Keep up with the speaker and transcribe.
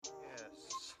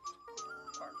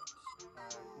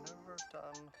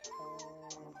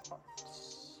whole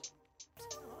hearts.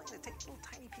 I'm willing to take little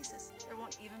tiny pieces. There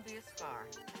won't even be a scar.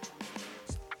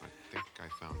 I think I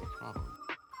found the problem.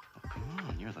 Oh, come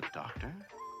on, you're the doctor.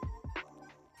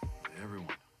 Everyone,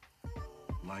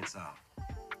 lights out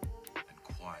and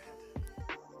quiet.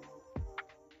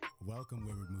 Welcome,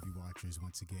 Wayward Movie Watchers,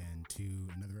 once again to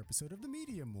another episode of the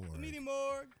Media Morgue. The Media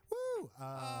Morgue. Woo!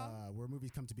 Where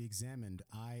movies come to be examined.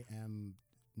 I am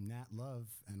Nat Love,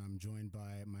 and I'm joined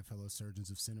by my fellow surgeons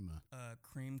of cinema.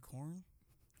 Cream corn.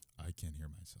 I can't hear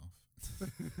myself.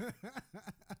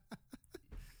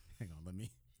 Hang on, let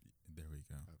me. There we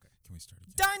go. Okay. Can we start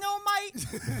again? Dynamite!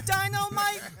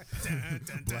 Dynamite!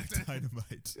 Black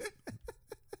Dynamite.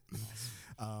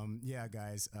 Yeah,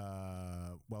 guys,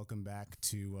 welcome back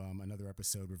to another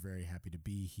episode. We're very happy to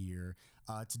be here.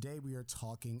 Today we are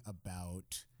talking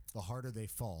about The Harder They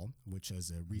Fall, which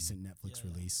is a recent Netflix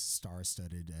release,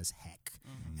 star-studded as heck.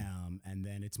 And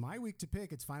then it's my week to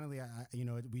pick. It's finally,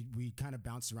 we kind of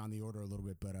bounced around the order a little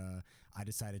bit, but I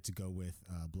decided to go with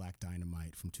Black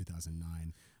Dynamite from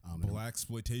 2009.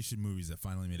 Blaxploitation movies that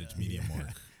finally made it to Media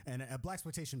Morgue. And a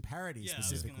Blaxploitation parody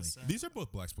specifically. These are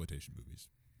both Blaxploitation movies.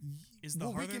 Is The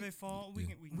Harder They Fall?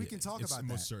 We can talk about that.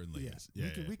 Most certainly is. Yeah,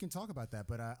 we can talk about that.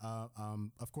 But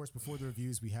of course, before the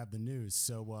reviews, we have the news.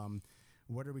 So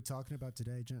what are we talking about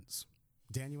today, gents?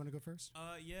 Dan, you want to go first?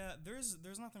 Yeah,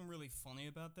 there's nothing really funny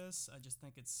about this. I just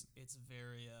think it's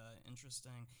very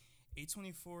interesting.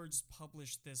 A24 just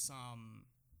published this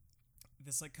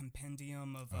like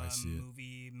compendium of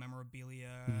movie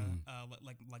memorabilia,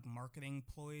 like marketing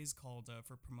ploys called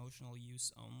for promotional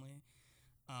use only.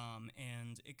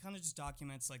 And it kind of just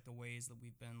documents like the ways that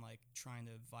we've been like trying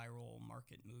to viral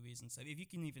market movies and stuff, if you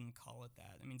can even call it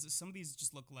that. I mean, some of these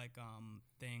just look like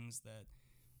things that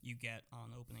you get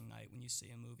on opening night when you see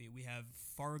a movie. We have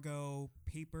Fargo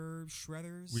paper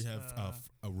shredders. We have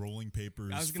a rolling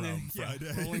papers from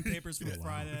Friday. Rolling papers from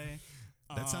Friday.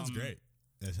 That sounds great.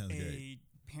 That sounds great. A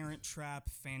Parent Trap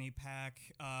fanny pack,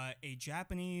 a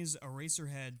Japanese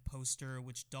Eraserhead poster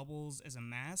which doubles as a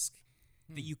mask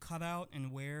that you cut out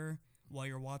and wear while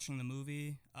you're watching the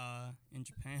movie in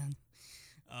Japan.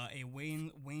 A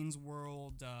Wayne's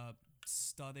World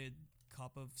studded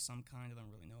cup of some kind. I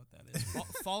don't really know what that is.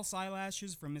 False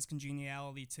eyelashes from Miss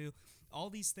Congeniality 2. All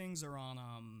these things are on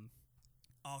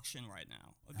auction right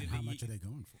now. And how much are they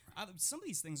going for? Some of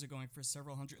these things are going for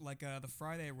several hundred. Like the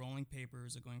Friday rolling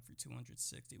papers are going for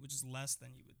 $260, which is less than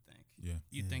you would think. Yeah.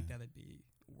 You'd think that it'd be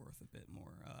worth a bit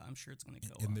more. I'm sure it's going to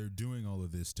go up. And they're doing all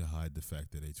of this to hide the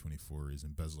fact that A24 is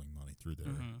embezzling money through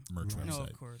their merch website. No,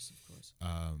 of course.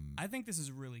 I think this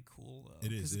is really cool, though.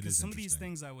 It is. Because some of these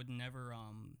things I would never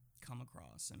come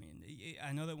across. I mean,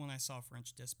 I know that when I saw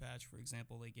French Dispatch, for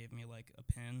example, they gave me like a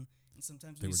pen. And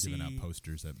sometimes they were giving out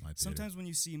posters at my theater. Sometimes when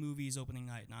you see movies opening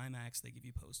night in IMAX, they give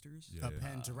you posters. Yeah, a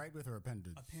pen to write with or a pen to...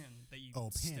 A pen that you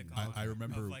stick on. I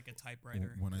remember of like a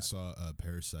typewriter. When I saw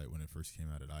Parasite when it first came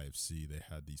out at IFC, they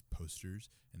had these posters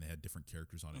and they had different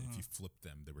characters on it. If you flipped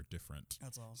them, they were different.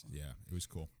 That's awesome. Yeah, it was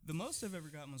cool. The most I've ever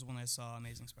gotten was when I saw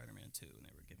Amazing Spider-Man 2 and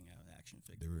they were giving out action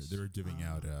figures. They were giving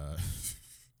out...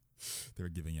 They were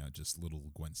giving out just little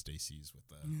Gwen Stacy's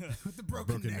with the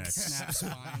broken neck. Snap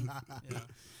spine. Yeah.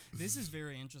 This is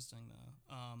very interesting,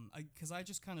 though, because I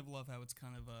just kind of love how it's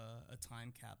kind of a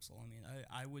time capsule. I mean,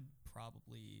 I would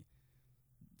probably,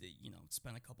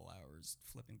 spend a couple hours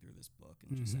flipping through this book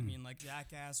and just, I mean, like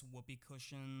Jackass, whoopee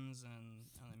cushions, and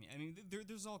I mean,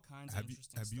 there's all kinds of interesting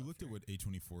stuff. Have you looked at what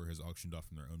A24 has auctioned off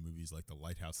from their own movies, like the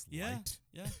Lighthouse Light?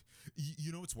 Yeah.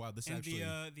 You know what's wild? This and actually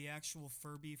the actual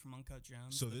Furby from Uncut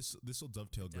Gems. So this will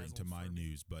dovetail great into my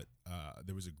news, but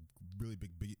there was a really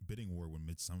big bidding war when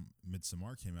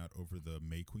Midsommar came out over the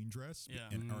May Queen dress. Yeah.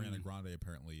 And Ariana Grande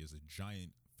apparently is a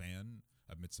giant fan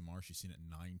of Midsommar. She's seen it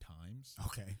 9 times.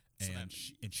 Okay. And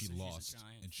she lost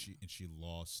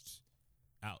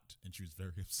out, and she was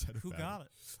very upset about it. Who got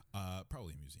it?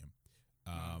 Probably a museum.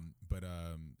 But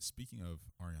speaking of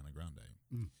Ariana Grande,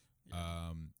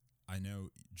 I know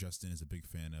Justin is a big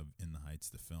fan of In the Heights,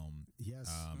 the film. Yes,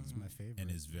 it's my favorite.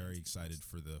 And is very excited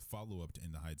for the follow-up to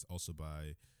In the Heights, also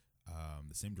by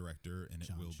the same director, and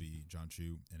it will be John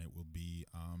Chu, and it will be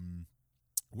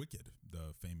Wicked,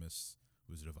 the famous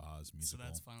Wizard of Oz musical. So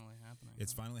that's finally happening.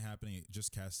 It's finally happening. It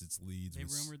just cast its leads. They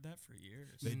rumored that for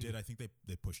years. They did. I think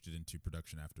they pushed it into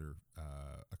production after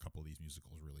a couple of these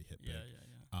musicals really hit big.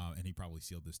 Yeah. And he probably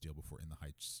sealed this deal before In the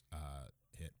Heights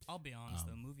hit. I'll be honest,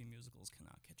 though, movie musicals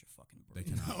cannot catch a fucking break.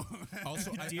 They cannot.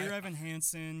 Also, Dear Evan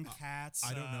Hansen, Cats.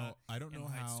 I don't know. I don't know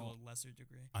how. To a lesser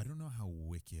degree. I don't know how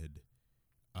Wicked.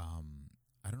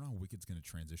 I don't know how Wicked's going to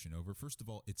transition over. First of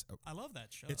all, I love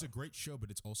that show. It's a great show,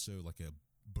 but it's also like a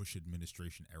Bush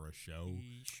administration era show.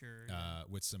 Sure.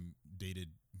 With some dated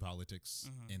politics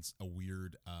and a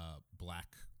weird black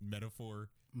metaphor,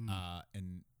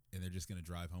 and they're just gonna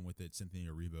drive home with it.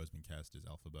 Cynthia Erivo has been cast as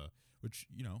Elphaba, which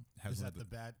has Is that the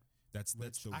bad? That's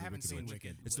the I haven't Wicked seen Witch.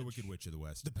 Wicked. It's the Wicked Witch of the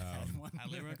West. The bad one.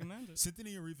 Highly recommend it.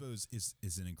 Cynthia Erivo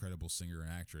is an incredible singer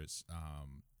and actress.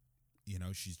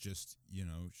 She's just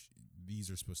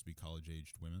these are supposed to be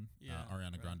college-aged women. Yeah,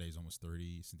 Ariana right. Grande is almost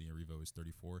 30. Cynthia Erivo is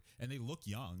 34, and they look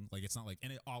young. Like it's not like,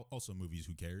 and also movies.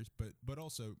 Who cares? But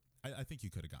also, I think you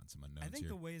could have gotten some unknowns I think here.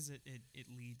 the ways it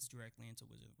leads directly into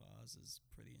Wizard of Oz is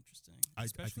pretty interesting, I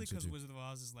especially think so because too. Wizard of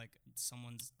Oz is like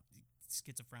someone's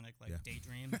schizophrenic Yeah.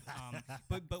 daydream.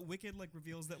 But Wicked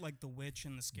reveals that the witch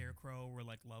and the scarecrow were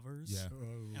lovers. Yeah.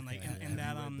 Oh, And okay. and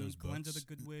that Have you read those Glenda books? the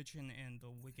Good Witch and the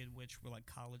Wicked Witch were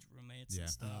college roommates Yeah.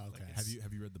 and stuff. Oh, okay.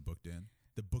 Have you read the book, Dan?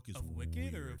 The book is Of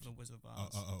Wicked or weird. of the Wizard of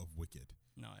Oz? Of Wicked.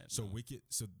 No, I have So not. Wicked.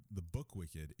 So the book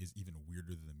Wicked is even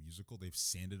weirder than the musical. They've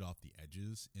sanded off the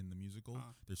edges in the musical.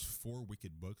 There's 4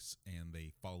 Wicked books, and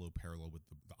they follow parallel with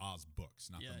the Oz books,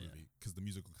 not Yeah, the yeah. movie, because the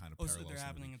musical kind of Oh, parallels so they're the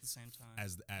happening movie at the same time.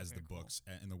 as Okay, the cool. books,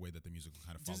 and the way that the musical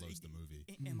kind of follows the movie.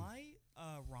 Am I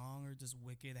wrong, or does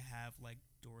Wicked have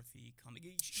Dorothy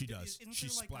coming? She does. Isn't She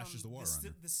there, splashes the water on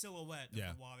her. The silhouette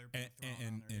Yeah, of the water being thrown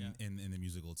and on her. Yeah. in the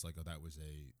musical, it's like, oh, that was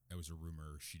a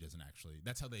rumor. She doesn't actually.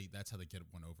 That's how they get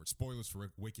one over. Spoilers for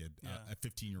Wicked, Yeah. a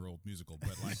 15-year-old musical,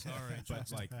 but Sorry. but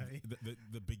Sorry.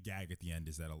 the big gag at the end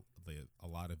is that a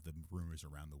lot of the rumors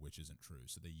around the witch isn't true.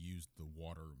 So they used the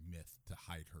water myth to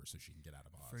hide her so she can get out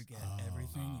of Oz. Forget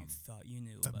everything you thought you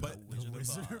knew about but the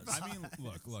Wizard of Oz. I mean,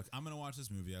 look. I'm gonna watch this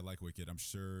movie. I like Wicked. I'm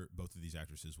sure both of these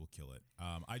actresses will kill it.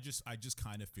 I just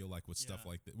kind of feel like with stuff Yeah.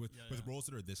 like that, with Yeah. roles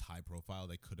that are this high profile,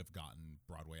 they could have gotten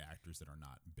Broadway actors that are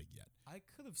not big yet. I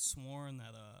could have sworn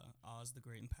that Oz the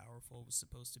Great and Powerful was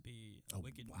supposed to be a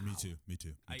Wicked movie. Me too. Me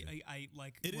too. I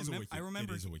like. It is a Wicked. I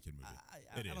remember. It is a Wicked movie.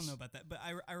 I don't know about that, but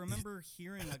I remember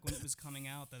hearing when it was coming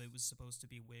out that it was supposed to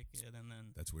be Wicked, and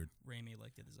then That's weird. Raimi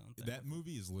did his own thing. That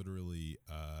movie is literally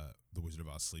the Wizard of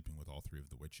Oz sleeping with all 3 of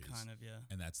the witches. Kind of, yeah.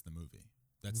 And that's the movie.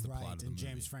 That's the right, plot of the and movie.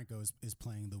 James Franco is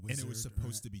playing the wizard. And it was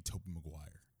supposed to be Tobey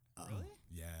Maguire. Really?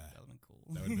 Yeah. That would have been cool.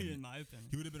 That would've been- in my opinion.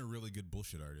 He would have been a really good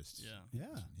bullshit artist. Yeah.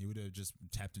 Yeah. He would have just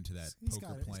tapped into that He's poker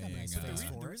got a playing. nice But face the,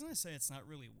 for the it. reason I say it's not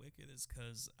really Wicked is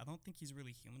because I don't think he's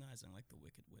really humanizing the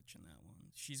Wicked Witch in that one.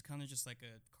 She's kind of just a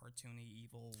cartoony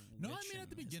evil. No, I witch mean at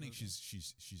the in his beginning movie.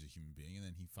 she's a human being, and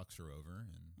then he fucks her over,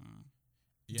 and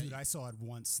Dude, I saw it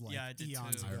once Yeah, I did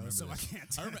eons too. I ago, remember so this. I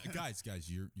can't. Guys,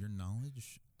 your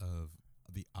knowledge of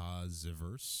the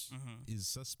Oz-verse is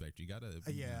suspect. You gotta.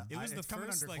 Yeah. It was the it's coming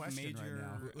first under question right major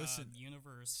now. Listen.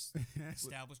 universe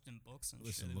established in books and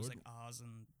Listen, shit. It was Lord- Oz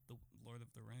and the Lord of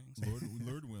the Rings.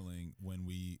 Lord willing, when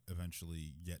we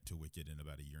eventually get to Wicked in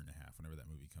about a year and a half, whenever that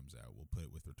movie comes out, we'll put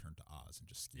it with Return to Oz and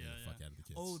just scare the fuck out of the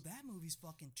kids. Oh, that movie's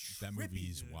fucking trippy, that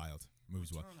movie's dude. wild.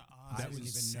 Movie's wild. Return to Oz I That didn't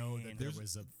was even know that insane. there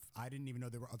was a. I didn't even know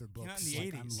there were other Came out books.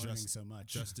 in the I'm 80s. learning so much.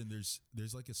 Justin,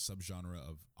 there's like a subgenre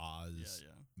of Oz Yeah.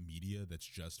 media that's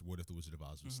just what if the Wizard of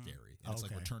Oz was scary? And it's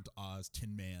like Okay. Return to Oz,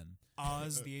 Tin Man.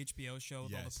 Oz, the HBO show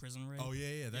with all Yes. the prison rape. Oh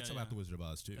yeah, that's Yeah, about yeah. the Wizard of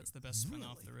Oz too. That's the best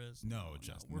spin-off there is. No,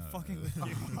 Justin, we're no. fucking with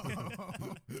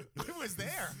you. I was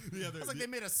there. Yeah, I was like, they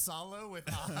made a solo with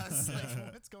Oz.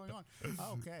 Like, what's going on?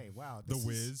 Okay, wow. The this is-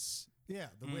 Wiz. Yeah,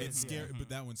 the Wiz. It's yeah. scary, but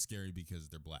that one's scary because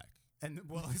they're black. And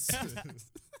well,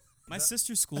 My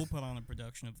sister's school put on a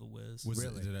production of The Wiz.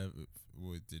 Really?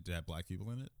 Did it have black people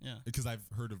in it? Yeah. Because I've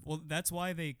heard of. Well, that's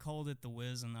why they called it The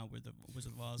Wiz and not the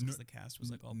Wizard of Oz, because the cast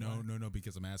was all black. No.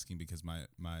 Because I'm asking because my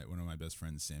one of my best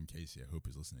friends, Sam Casey, I hope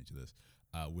he's listening to this,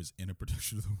 was in a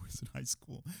production of The Wiz in high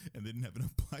school, and they didn't have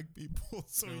enough black people,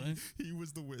 so Really? he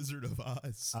was the Wizard of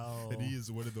Oz, Oh. and he is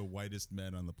one of the whitest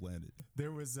men on the planet.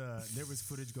 there was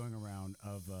footage going around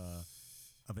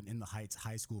of an In the Heights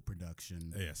high school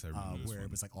production. Yes, I remember this where one.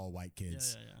 it was like all white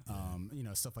kids.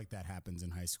 Yeah. Stuff like that happens in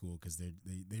high school because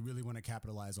they really want to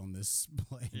capitalize on this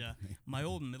play. Yeah, my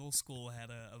old middle school had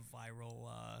a viral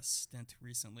stint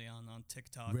recently on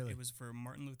TikTok. Really? It was for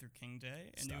Martin Luther King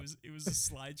Day, and Stop. it was a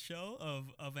slideshow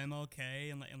of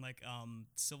MLK and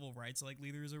civil rights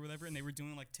leaders or whatever, and they were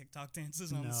doing TikTok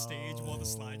dances on the stage while the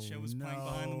slideshow was playing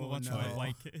behind them with a bunch of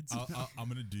white kids. I'm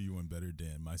gonna do you one better,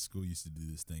 Dan. My school used to do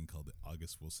this thing called the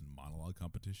August Wilson monologue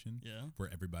competition. Yeah. Where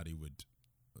everybody would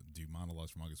do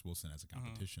monologues from August Wilson as a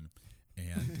competition,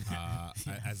 and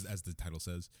as the title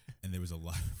says, and there was a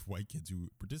lot of white kids who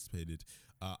participated.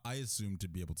 I assumed to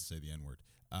be able to say the N word,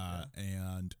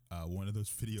 and one of those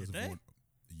videos Did of they? one,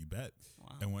 you bet,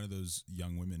 Wow. and one of those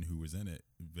young women who was in it,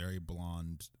 very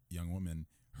blonde young woman.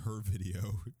 Her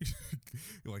video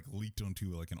leaked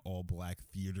onto an all black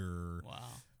theater Wow.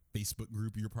 Facebook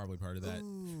group. You're probably part of that.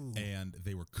 Ooh. And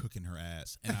they were cooking her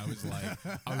ass. And I was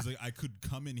like, I could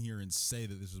come in here and say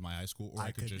that this is my high school, or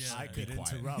I could just I be could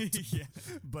quiet. interrupt.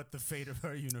 But the fate of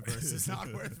our universe is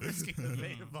not worth risking the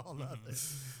fate of all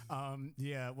others.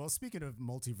 Yeah. Well, speaking of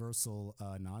multiversal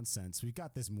nonsense, we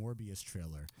got this Morbius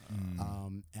trailer,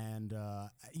 and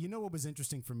you know what was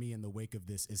interesting for me in the wake of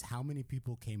this is how many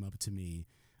people came up to me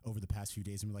over the past few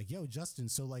days and were like, "Yo, Justin,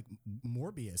 so like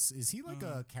Morbius, is he like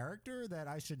a character that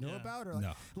I should know about?" Or like,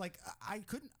 No. like I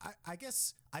couldn't. I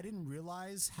guess I didn't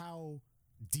realize how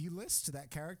D-list that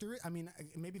character is. I mean,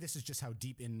 maybe this is just how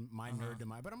deep in my nerd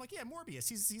am I, but I'm like, yeah, Morbius.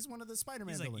 He's one of the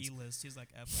Spider-Man He's like villains. E-list. He's like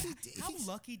F. How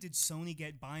lucky did Sony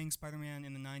get buying Spider-Man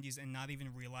in the 90s and not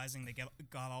even realizing they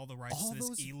got all the rights All to this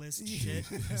those- E-list shit?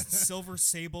 Silver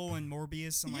Sable and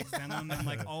Morbius and like Venom and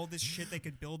like all this shit. They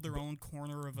could build their own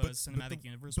corner of a cinematic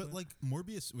universe. But with. like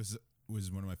Morbius was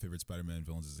one of my favorite Spider-Man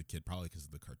villains as a kid, probably because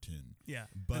of the cartoon. yeah,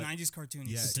 but- the 90s cartoon.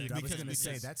 Yeah, is sick. Dude, I was because- gonna say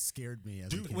because- that scared me as a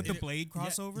Dude, kid. with the Blade Yeah,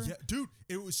 crossover. yeah, dude,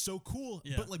 it was so cool.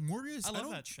 Yeah. But like Morbius, I love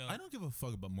don't, that show. I don't give a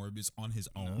fuck about Morbius on his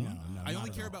own. No, I not only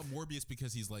at care all. about Morbius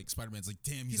because he's like Spider-Man's like,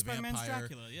 damn, he's a Spider-Man's vampire.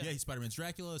 Dracula, yeah. He's Spider-Man's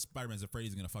Dracula. Spider-Man's afraid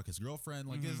he's gonna fuck his girlfriend.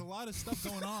 Like, there's a lot of stuff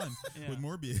going on Yeah. with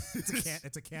Morbius.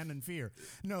 It's a canon fear.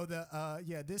 No,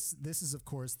 this is of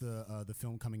course the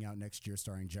film coming out next year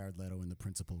starring Jared Leto in the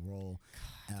principal role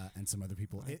and some other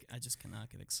people. I just cannot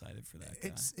get excited for that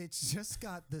guy. It's just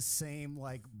got the same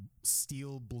like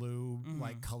steel blue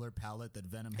like color palette that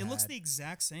Venom It had. looks the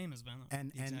exact same as Venom.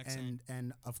 and the exact same.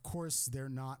 and of course they're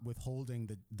not withholding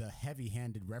the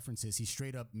heavy-handed references. He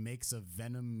straight up makes a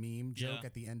Venom meme joke Yeah.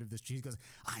 at the end of this. He goes,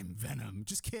 "I'm Venom."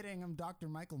 Just kidding. I'm Dr.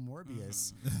 Michael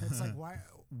Morbius. It's like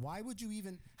why would you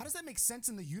even? How does that make sense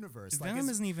in the universe? Like, Venom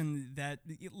isn't even that.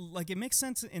 Like, it makes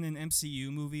sense in an MCU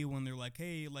movie when they're like,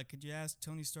 "Hey, like, could you ask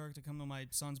Tony Stark to come to my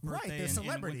son's Right, birthday?" they're in Winter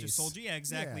celebrities. Soldier. Yeah,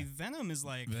 exactly. Yeah. Venom is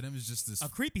like Venom is just this. a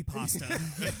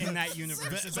creepypasta in that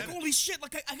universe. It's like, Venom- holy shit!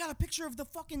 Like, I got a picture of the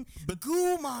fucking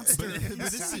goo monster.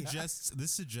 But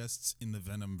this suggests in the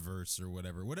Venom verse or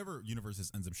whatever universe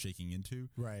this ends up shaking into,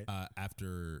 Right.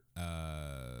 After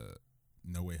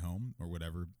No Way Home or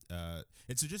whatever,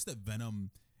 it suggests that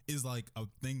Venom is like a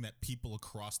thing that people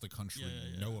across the country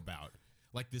know about.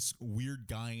 Like this weird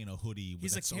guy in a hoodie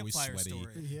He's a that's always campfire sweaty.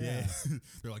 story. Yeah.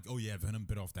 They're like, oh yeah, Venom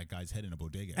bit off that guy's head in a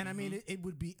bodega. And I mean, it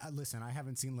would be. Listen, I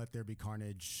haven't seen Let There Be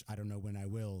Carnage. I don't know when I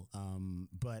will.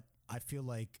 But I feel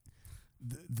like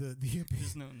the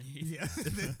There's no need. yeah.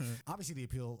 Obviously, the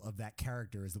appeal of that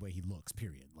character is the way he looks.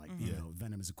 Period. Like you know,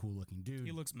 Venom is a cool looking dude.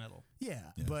 He looks metal. Yeah,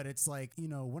 but it's like, you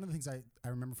know, one of the things I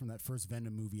remember from that first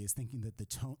Venom movie is thinking that the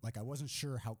tone, like I wasn't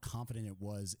sure how confident it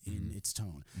was in its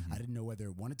tone. I didn't know whether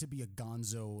it wanted to be a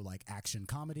gonzo like action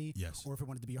comedy, Yes. or if it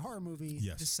wanted to be a horror movie.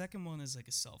 Yes. The second one is like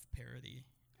a self-parody.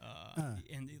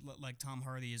 And like Tom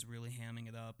Hardy is really hamming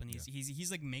it up, and he's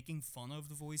like making fun of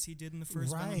the voice he did in the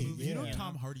first Right, Venom movie. You know, Yeah.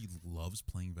 Tom Hardy loves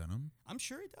playing Venom. I'm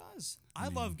sure he does. I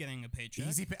love getting a paycheck.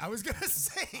 Easy. I was gonna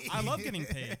say. I love getting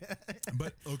paid.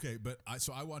 But okay,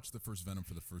 I watched the first Venom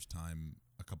for the first time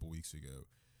a couple weeks ago,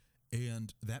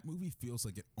 and that movie feels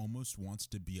like it almost wants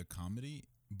to be a comedy,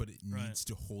 but it Right. needs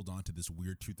to hold on to this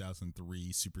weird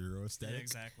 2003 superhero Yeah, aesthetic.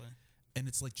 exactly. And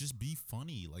it's like, just be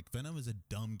funny. Like Venom is a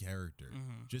dumb character.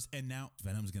 And now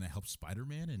Venom's gonna help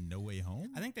Spider-Man in No Way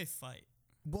Home. I think they fight.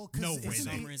 Well, No because way, For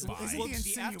they some reason. fight. Well, the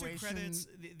the after insinuation? credits,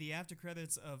 the after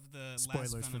credits of the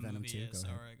Spoilers last for Venom Venom movie. 2, Yeah, go ahead.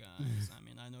 sorry, guys. I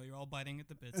mean, I know you're all biting at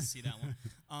the bit to see that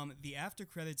one. The after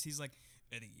credits, he's like,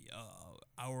 Eddie,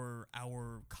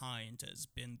 our kind has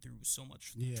been through so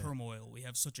much turmoil. We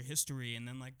have such a history, and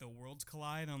then like the worlds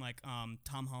collide, and like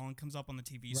Tom Holland comes up on the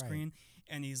TV screen,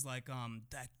 and he's like,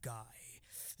 that guy.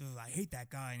 I hate that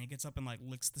guy, and he gets up and like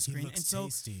licks the screen, looks and so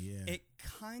tasty, yeah. it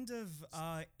kind of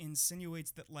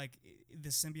insinuates that like the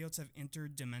symbiotes have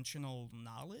interdimensional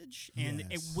knowledge, and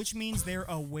Yes. which means they're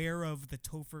aware of the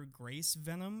Topher Grace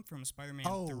Venom from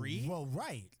Spider-Man 3. Well,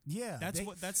 right, yeah.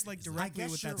 That's like I directly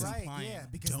guess what you're that's right, implying. yeah,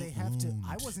 because Don't they have to. I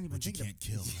wound wasn't even what you thinking. can't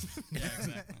kill. Yeah,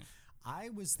 exactly. I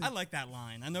was. I like that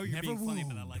line. I know you're Never being funny,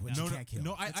 but I wound like what that. you No, can't kill.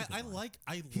 no, That's a good I line. like.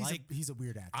 He's a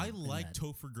weird actor. I in like that.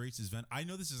 Topher Grace's Venom. I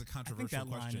know this is a controversial that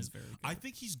line question. is very good. I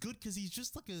think he's good because he's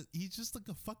just like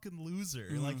a fucking loser.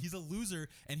 Like he's a loser,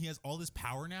 and he has all this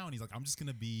power now, and he's like, I'm just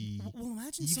gonna be. Well,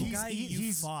 imagine some guy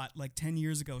you fought like 10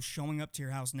 years ago showing up to your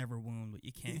house, never wound, but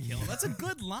you can't kill. That's a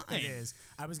good line. It is.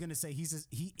 I was gonna say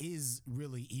he is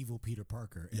really evil Peter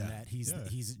Parker in Yeah. that he's Yeah.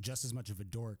 he's just as much of a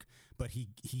dork, but he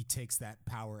takes that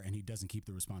power and he doesn't keep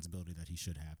the responsibility that he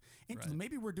should have. And Right.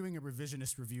 maybe we're doing a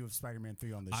revisionist review of Spider-Man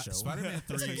 3 on this show. Spider-Man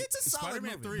 3. It's a solid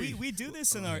Spider-Man movie. 3. We do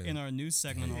this in our news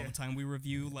segment all the time. We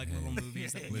review like little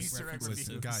movies that we make Easter egg references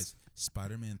to. reviews. Guys,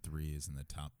 Spider-Man 3 is in the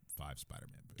top 5 Spider-Man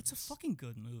movies. It's a fucking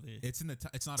good movie. It's in the.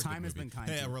 It's not a Time good has movie. been kind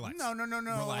Hey, to you. relax. No.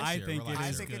 Relax I here, think it relax I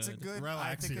is here. think it's a good. good.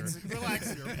 Relax I think here. it's a good.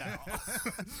 Relax here, pal.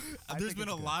 There's think been it's a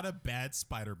good. lot of bad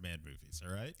Spider-Man movies.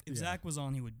 All right. If Zach was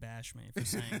on, he would bash me for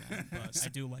saying that, but I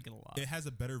do like it a lot. It has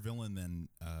a better villain than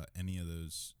any of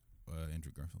those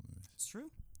Andrew Garfield movies. It's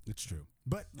true. It's true.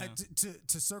 But Yeah.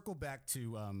 to circle back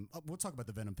to, we'll talk about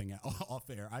the Venom thing off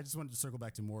air. I just wanted to circle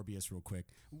back to Morbius real quick.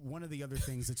 One of the other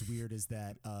things that's weird is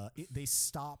that they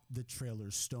stopped the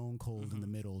trailer stone cold in the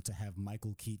middle to have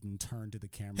Michael Keaton turn to the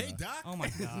camera. Hey, Doc. Oh my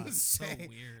god, so say,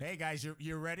 weird. Hey guys,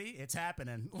 you're ready? It's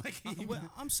happening. Like,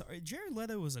 Well, I'm sorry. Jared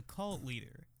Leto was a cult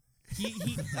leader.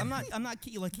 He I'm not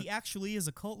kidding. Like, he actually is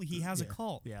a cult. He has a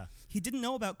cult. Yeah. He didn't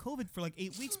know about COVID for like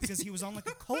 8 weeks because he was on like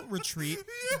a cult retreat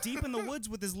deep in the woods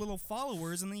with his little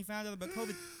followers, and then he found out about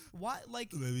COVID. Why?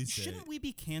 Like, Let me say shouldn't it. we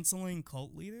be canceling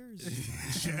cult leaders?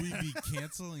 Should we be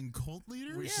canceling cult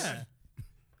leaders? Yeah.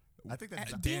 I think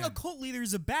that's Being a cult leader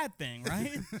is a bad thing,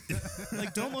 right?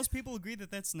 Like, don't most people agree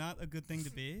that that's not a good thing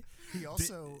to be? He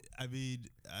also I mean,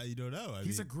 I don't know.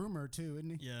 he's a mean, groomer too,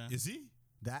 isn't he? Yeah. Is he?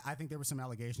 That I think there were some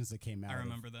allegations that came out. I of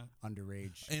remember that.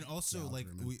 underage. And also, Yeah, like,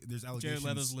 grooming. there's allegations.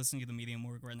 Jared Leto's listening to the media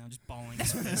morgue right now, just balling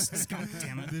his fists. God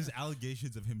damn it. There's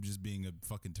allegations of him just being a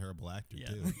fucking terrible actor Yeah.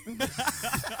 too.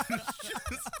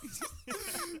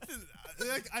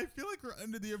 Like, I feel like we're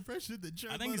under the impression that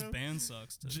Jared I think his Leto- band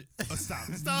sucks too.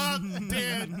 Stop!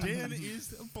 Dan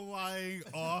is flying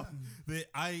off.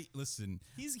 Listen.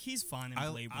 He's fine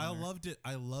in Blade I Runner. loved it.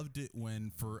 I loved it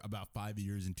when for about 5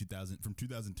 years in 2000, from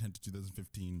 2010 to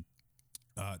 2015,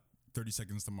 30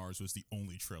 Seconds to Mars was the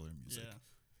only trailer music. Yeah.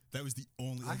 That was the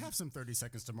only. I have some 30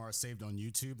 Seconds to Mars saved on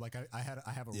YouTube. Like I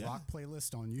have a Yeah. rock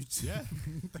playlist on YouTube. Yeah.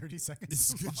 30 Seconds It's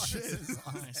to good Mars shit. is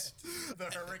on Nice. it. The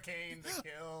hurricane, the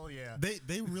kill, yeah.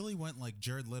 They really went like,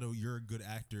 Jared Leto, you're a good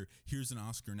actor. Here's an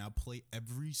Oscar. Now play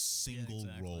every single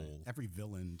exactly. role. Every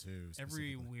villain too.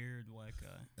 Every specifically. weird white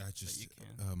guy. I just, you can.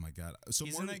 oh my god. So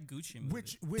He's more in that Gucci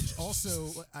movie. Which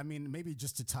also, I mean, maybe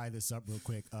just to tie this up real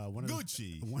quick. One of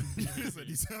Gucci. The, one, That's what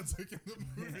he sounds like in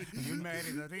the movie. you made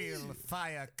it a real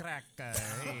firecracker.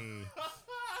 Hey.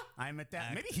 I'm at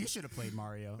that. Maybe he should have played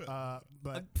Mario.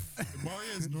 But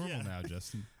Mario's normal now,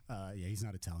 Justin. yeah, he's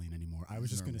not Italian anymore. I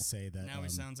was just going to say that. Now he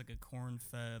sounds like a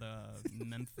corn-fed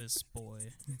Memphis boy.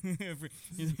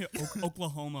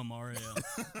 Oklahoma Mario.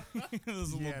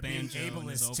 Those little yeah, being banjo in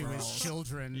his ableist to his overalls.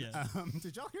 children. Yeah.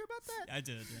 Did y'all hear about that? I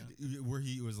did, yeah. Where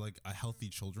he was like a healthy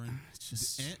children.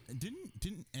 Just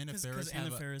Didn't Anna Because Faris Anna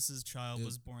have a, Faris's child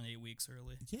was born 8 weeks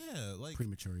early. yeah, like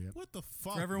premature yet. what the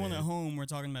fuck? For everyone man? at home, we're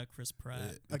talking about Chris Pratt.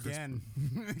 Again,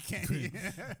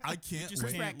 I can't Just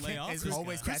wait. can't lay off is this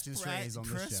always guy. catching strays on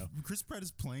this show. Chris Pratt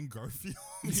is playing Garfield.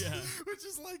 Yeah. Which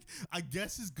is like, I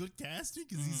guess is good casting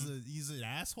because he's an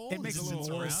asshole. It makes He's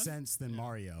more around. sense than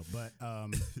Mario, but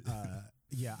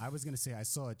yeah, I was gonna say I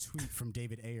saw a tweet from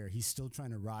David Ayer. He's still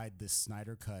trying to ride this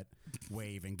Snyder Cut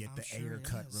wave and get I'm the sure Ayer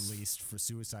he Cut is. released for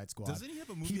Suicide Squad. Doesn't he have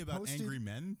a movie about posted- angry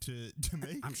men to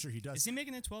make? I'm sure he does. Is he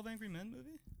making a 12 Angry Men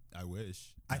movie? I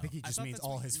wish. I think he I just thought means that's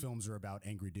all what his he- films are about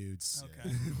angry dudes.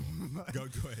 Okay. Go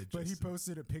ahead. But he Justin.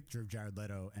 posted a picture of Jared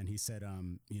Leto and he said,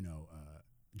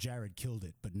 Jared killed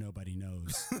it, but nobody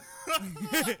knows.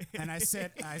 And I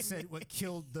said, what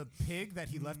killed the pig that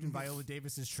he left in Viola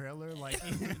Davis's trailer? Like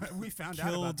we found out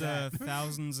about Killed that.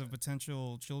 thousands of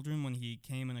potential children when he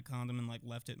came in a condom and like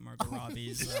left it in Margot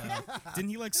Robbie's. Didn't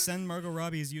he like send Margot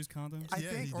Robbie his used condoms? I Yeah,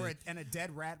 think, he or did. and a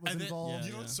dead rat was And then, involved.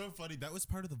 you know what's so funny? That was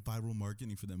part of the viral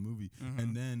marketing for that movie.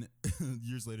 And then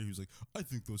years later, he was like, "I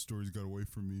think those stories got away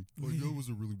from me. Like that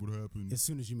wasn't really what happened." As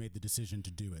soon as you made the decision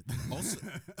to do it. Also,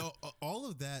 all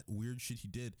of that weird shit he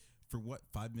did for what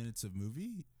 5 minutes of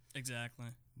movie Exactly.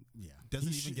 Yeah. doesn't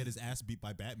He even should- get his ass beat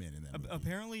by Batman in that movie.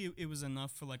 Apparently, it was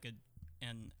enough for like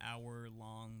an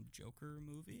hour-long Joker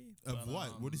movie. Of but,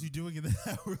 what? What is he doing in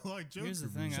that hour-long Joker Here's the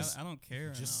thing: movie? I don't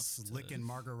care. Just enough to- licking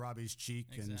Margot Robbie's cheek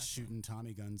and Exactly. shooting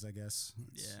Tommy guns, I guess.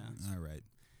 Yeah. All right.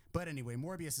 But anyway,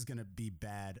 Morbius is going to be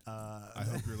bad. I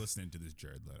hope you're listening to this,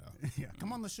 Jared Leto. Yeah,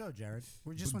 come on the show, Jared.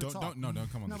 We just want to Don't talk. don't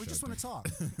come on. No, the we show, just want to talk.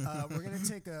 We're going to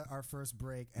take our first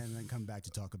break and then come back to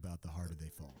talk about The Harder They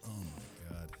Fall. Oh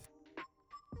my god.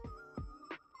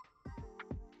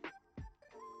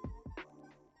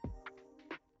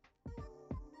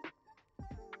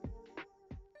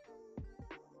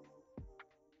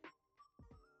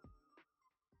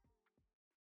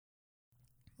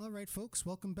 All right, folks,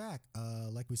 welcome back.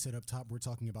 Like we said up top, we're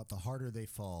talking about The Harder They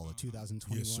Fall, a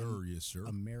 2021 Yes, sir.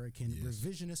 American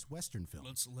revisionist Western film.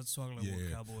 Let's talk about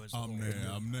what cowboys. I'm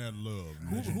that love.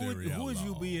 Who would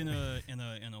you be in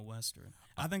a western?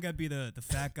 I think I'd be the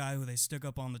fat guy who they stick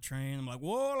up on the train. I'm like,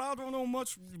 well, I don't know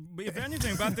much, if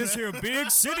anything, about this here big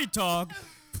city talk.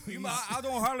 I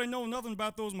don't hardly know nothing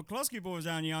about those McCluskey boys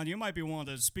down yonder. You might be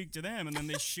wanting to speak to them, and then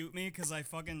they shoot me because I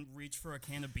fucking reached for a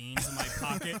can of beans in my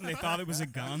pocket, and they thought it was a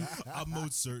gun. I'm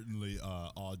most certainly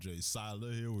R.J.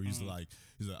 Seiler here, where he's like,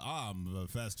 I'm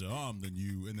faster armed than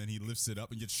you, and then he lifts it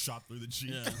up and gets shot through the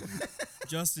cheek. Yeah.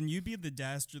 Justin, you'd be the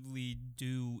dastardly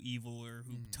eviler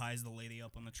who ties the lady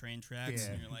up on the train tracks,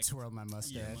 and you're like, twirl my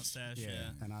mustache.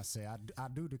 Yeah. And I say, I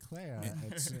do declare.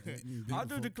 I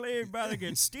do declare you better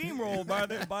get steamrolled by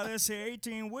this here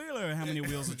 18-wheeler. How many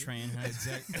wheels a train has?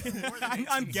 Exactly.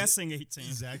 I'm guessing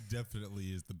 18. Zach definitely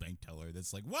is the bank teller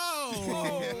that's like,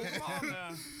 Whoa, come on now.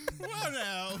 whoa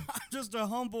now. I'm just a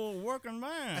humble working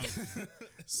man.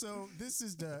 So this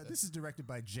is directed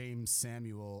by James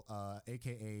Samuel,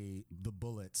 aka The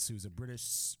Bullets, who's a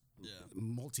British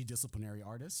multidisciplinary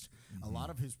artist. A lot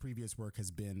of his previous work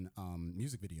has been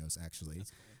music videos, actually,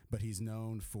 but he's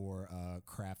known for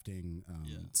crafting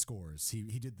scores.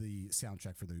 He did the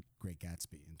soundtrack for The Great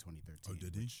Gatsby in 2013. Oh,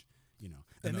 did he? You know,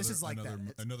 and this is like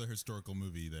another historical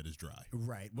movie that is dry.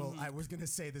 Right. Well, I was gonna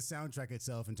say the soundtrack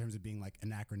itself, in terms of being like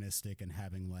anachronistic and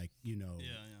having like in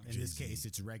this case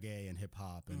it's reggae and hip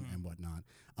hop and whatnot.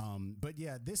 But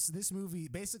yeah, this movie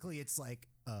basically it's like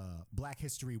Black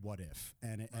History What If,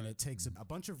 and it takes a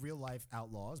bunch of real life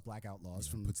outlaws, black outlaws,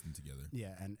 puts them together.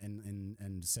 Yeah,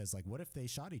 and says like, what if they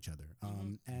shot each other?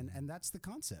 And that's the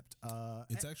concept.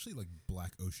 It's actually like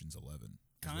Black Ocean's 11.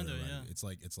 Kind of, yeah. It's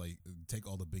like take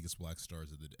all the biggest black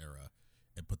stars of the era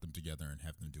and put them together and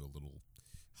have them do a little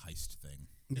heist thing.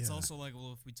 It's also like,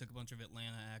 well, if we took a bunch of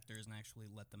Atlanta actors and actually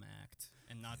let them act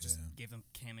and not just gave them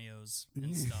cameos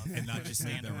and stuff, and not just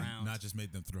stand around, not just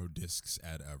made them throw discs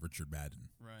at Richard Madden.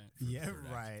 Right.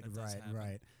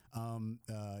 Right.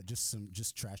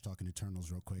 Just trash talking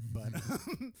Eternals real quick,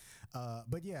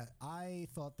 but yeah, I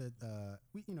thought that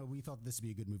we thought this would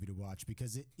be a good movie to watch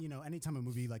because anytime a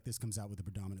movie like this comes out with a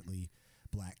predominantly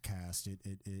black cast,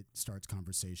 it starts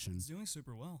conversation. It's doing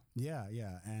super well. Yeah,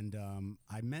 and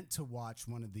I meant to watch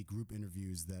one of the group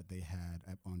interviews that they had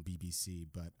on BBC,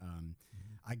 but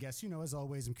I guess as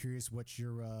always, I'm curious what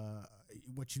you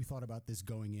thought about this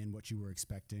going in, what you were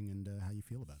expecting, and how you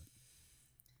feel about it.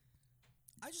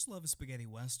 I just love a spaghetti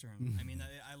western. I mean,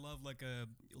 I love like a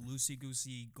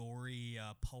loosey-goosey, gory,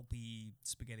 pulpy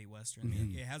spaghetti western.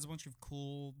 It has a bunch of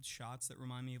cool shots that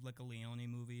remind me of like a Leone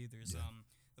movie. There's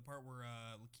the part where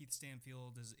Keith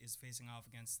Stanfield is facing off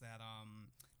against that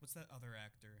what's that other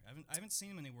actor? I haven't seen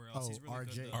him anywhere else. He's really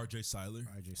good. R.J. Seiler.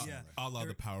 Yeah, a la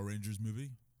the Power Rangers movie.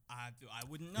 I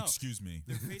wouldn't know. Excuse me.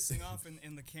 They're facing off,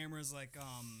 and the camera's like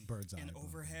bird's eye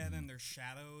overhead, and their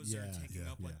shadows are taking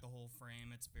up like the whole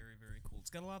frame. It's very, very cool. It's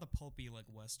got a lot of pulpy like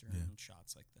western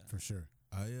shots like that. For sure.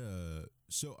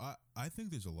 I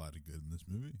think there's a lot of good in this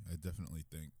movie. I definitely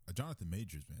think Jonathan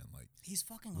Majors, man, like he's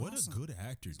fucking what awesome. a good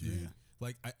actor, dude. Yeah.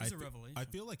 Like He's a revelation. I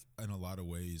feel like in a lot of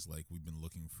ways, like we've been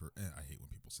looking for. I hate when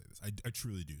people say this. I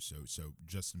truly do. So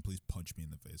Justin, please punch me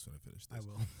in the face when I finish this. I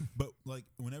will. But like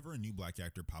whenever a new black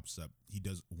actor pops up, he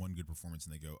does one good performance,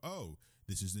 and they go, "Oh,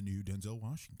 this is the new Denzel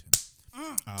Washington."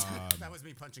 That was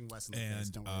me punching Wes in the face.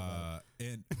 Don't worry about it.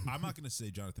 And I'm not going to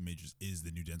say Jonathan Majors is the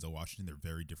new Denzel Washington. They're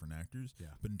very different actors. Yeah.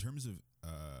 But in terms of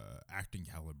acting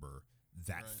caliber,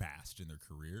 fast in their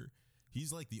career,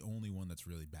 he's like the only one that's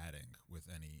really batting with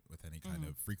any kind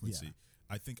of frequency. Yeah.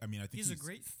 I think he's a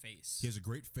great face. He has a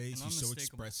great face. He's so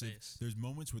expressive. Face. There's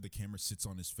moments where the camera sits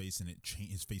on his face and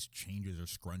his face changes or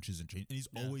scrunches and changes, and he's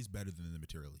always better than the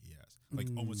material he has, like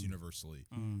almost universally.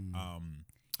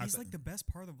 He's like the best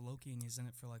part of Loki, and he's in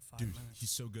it for like 5 minutes.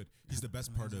 He's so good. He's the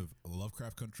best part of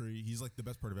Lovecraft Country. He's like the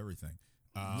best part of everything.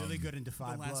 Really good in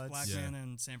Defy The Last Bloods. Black Man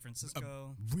in San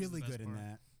Francisco. Really good in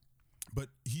that. But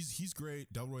he's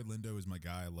great. Delroy Lindo is my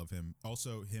guy. I love him.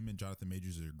 Also, him and Jonathan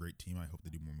Majors are a great team. I hope they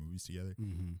do more movies together.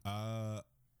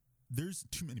 There's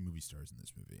too many movie stars in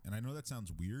this movie, and I know that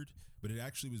sounds weird, but it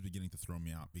actually was beginning to throw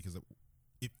me out because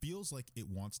it feels like it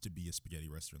wants to be a spaghetti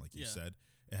western, like you said.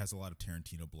 It has a lot of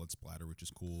Tarantino blood splatter, which is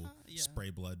cool. Spray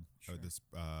blood. Sure.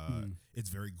 It's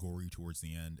very gory towards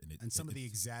the end, and some of the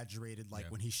exaggerated, like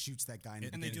when he shoots that guy,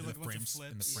 and they do like a bunch of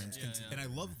flips, and the frames. And I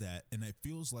love that, and it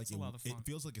feels like it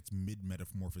feels like it's mid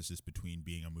metamorphosis between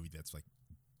being a movie that's like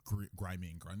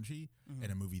grimy and grungy and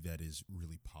a movie that is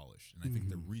really polished. And I think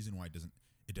the reason why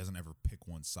it doesn't ever pick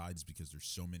one side is because there's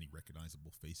so many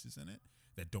recognizable faces in it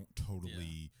that don't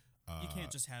totally You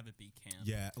can't just have it be camp.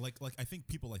 Yeah, like I think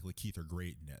people like Lakeith are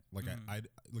great in it. Like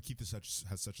Lakeith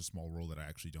has such a small role that I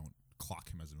actually don't clock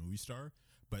him as a movie star.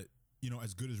 But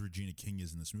as good as Regina King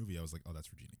is in this movie, I was like, oh, that's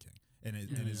Regina King. And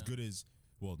as good as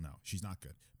no, she's not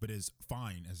good, but as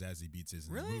fine as Zazie Beetz is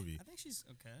in the movie, I think she's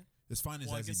okay. As fine as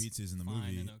Well, I Zazie guess Beetz is in the fine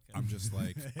movie, and okay. I'm just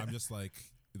like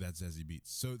that's Zazie Beetz.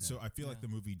 So I feel like the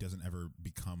movie doesn't ever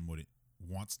become what it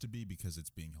wants to be because it's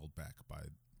being held back by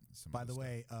some. By the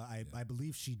way, I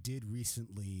believe she did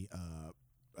recently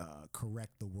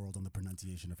correct the world on the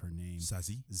pronunciation of her name.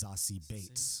 Zazie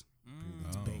Bates.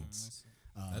 It's Bates.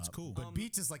 That's cool. But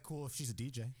Beats is like cool if she's a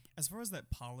DJ. As far as that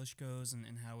polish goes and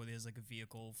how it is like a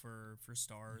vehicle for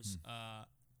stars,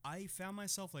 I found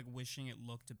myself like wishing it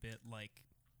looked a bit like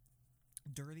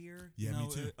dirtier. Yeah, me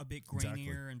too. A bit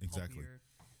grainier and pulpier. Exactly.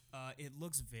 It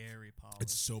looks very polished.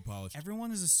 It's so polished.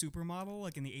 Everyone is a supermodel,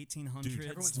 like in the 1800s. Dude,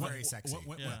 everyone's very sexy.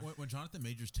 When Jonathan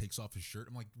Majors takes off his shirt,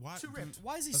 I'm like, why? Too ripped.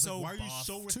 Why is he I was so like, why are you buff?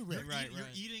 so ripped? Too ripped. You're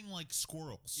eating like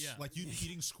squirrels. Yeah. Like you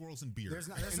eating squirrels and beer. There's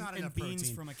not and enough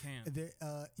beans protein. from a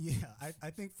can. I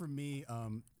think for me,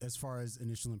 as far as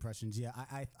initial impressions,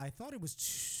 I thought it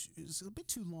was a bit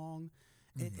too long.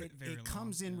 It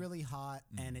comes in really hot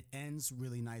and it ends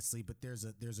really nicely, but there's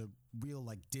a real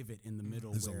like divot in the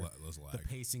middle There's where there's a lag. the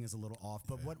pacing is a little off.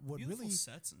 But what Beautiful really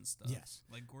sets and stuff. Yes.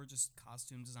 Like gorgeous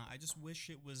costume design. I just wish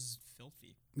it was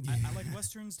filthy. I like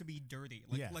westerns to be dirty.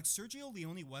 Like Sergio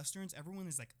Leone westerns, everyone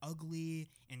is like ugly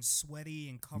and sweaty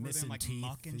and covered Missing in like teeth,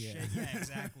 muck and shit. Yeah,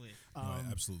 exactly. No, I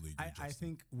absolutely. I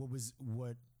think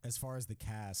what as far as the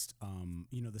cast,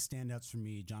 the standouts for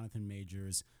me, Jonathan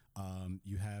Majors.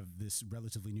 You have this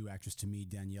relatively new actress to me,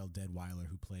 Danielle Deadweiler,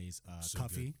 who plays So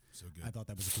Cuffy. good. So good. I thought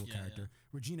that was a cool character.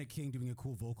 Regina King doing a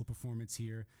cool vocal performance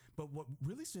here. But what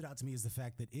really stood out to me is the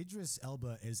fact that Idris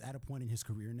Elba is at a point in his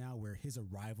career now where his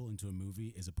arrival into a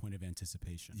movie is a point of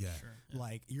anticipation. Yeah. Sure.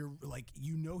 Like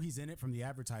he's in it from the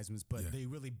advertisements, but they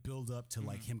really build up to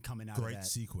like him coming out Great of that.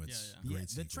 sequence. Yeah, Great The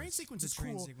sequence. train sequence The is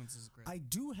train cool. sequence is great. I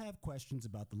do have questions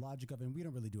about the logic of it, and we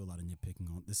don't really do a lot of nitpicking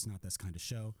on this. Is not this kind of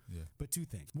show. Yeah. But two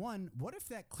things. One, what if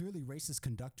that clearly racist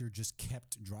conductor just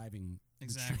kept driving the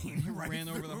Exactly. train right Ran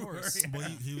over the through horse. her? Well,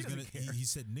 he was doesn't gonna. care. He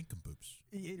said nincompoops.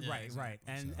 Right.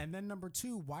 exactly. And then number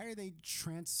two, why are they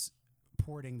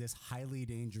transporting this highly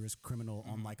dangerous criminal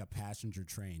on like a passenger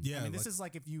train? Yeah, I mean, this like- is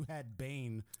like if you had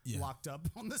Bane locked up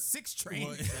on the 6th train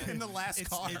Well, in the last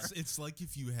car. It's like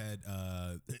if you had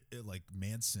like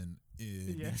Manson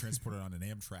being transported on an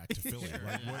Amtrak to Philly.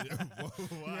 Like,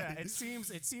 why? Yeah, it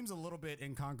seems a little bit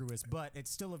incongruous, but it's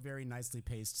still a very nicely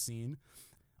paced scene.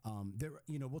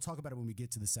 We'll talk about it when we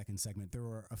get to the second segment. There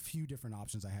were a few different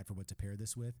options I had for what to pair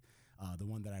this with. The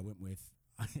one that I went with,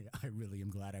 I really am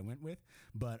glad I went with.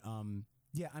 But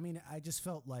I just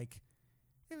felt like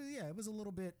it was a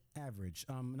little bit average.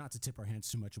 Not to tip our hands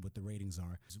too much of what the ratings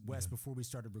are. Wes, before we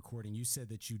started recording, you said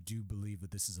that you do believe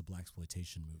that this is a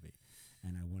blaxploitation movie,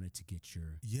 and I wanted to get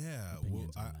your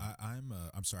opinions on that.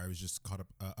 I'm sorry, I was just caught up.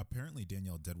 Apparently,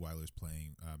 Danielle Deadweiler is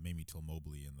playing Mamie Till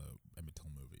Mobley in the Emmett Till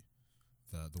movie,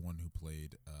 the one who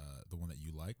played the one that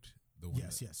you liked. The one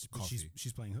Yes. But Coffee.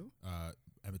 she's playing who?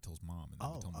 Emmett Till's mom in the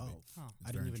Emmett Till movie. Oh. It's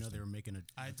I didn't very even know they interesting. were making a.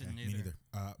 I didn't Me either. neither.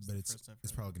 But the first I've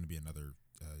it's heard. probably going to be another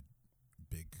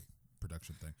big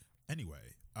production thing. Anyway,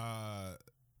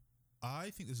 I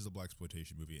think this is a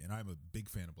blaxploitation movie, and I'm a big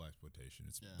fan of blaxploitation.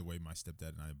 It's the way my stepdad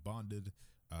and I bonded.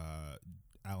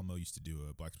 Alamo used to do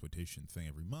a blaxploitation thing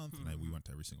every month, and we went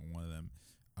to every single one of them.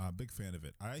 Big fan of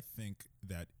it. I think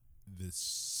that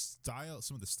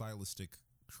some of the stylistic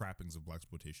trappings of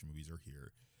blaxploitation movies are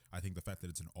here. I think the fact that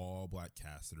it's an all-black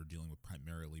cast that are dealing with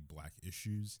primarily black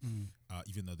issues,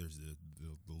 even though there's the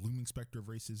looming specter of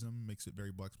racism, makes it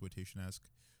very blaxploitation-esque.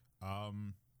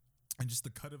 And just the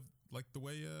cut of like the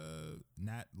way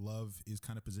Nat Love is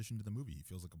kind of positioned in the movie. He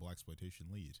feels like a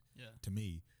blaxploitation lead to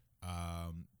me.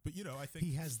 But I think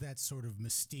He has that sort of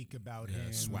mystique about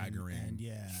him, swaggering. and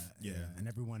and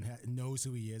everyone knows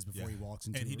who he is before he walks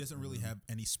into. and he doesn't really have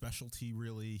any specialty.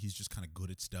 Really, he's just kind of good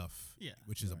at stuff. Yeah.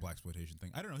 which is a blaxploitation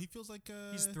thing. I don't know. He feels like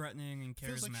He's threatening and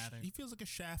feels like charismatic. he feels like a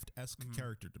Shaft-esque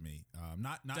character to me.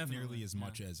 Not Definitely, nearly as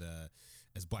much as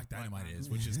Black Black Dynamite is,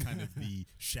 Dynamite. which is kind of the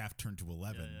Shaft turned to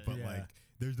 11. But like,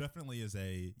 there definitely is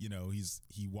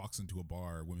he walks into a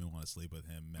bar, women want to sleep with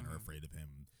him, men are afraid of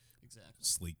him. Exactly.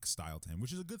 Sleek style to him,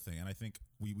 which is a good thing. And I think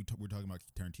we were talking about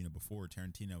Tarantino before.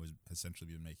 Tarantino has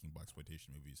essentially been making blaxploitation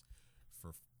movies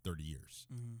for 30 years,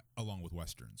 along with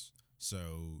westerns.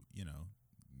 So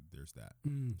there's that.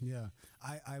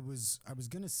 I was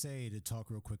gonna say to talk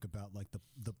real quick about like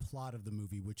the plot of the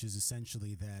movie, which is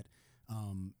essentially that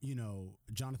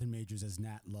Jonathan Majors as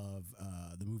Nat Love.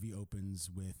 The movie opens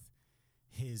with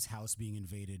his house being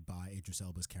invaded by Idris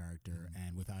Elba's character,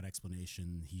 and without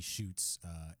explanation, he shoots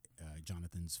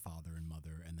Jonathan's father and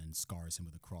mother, and then scars him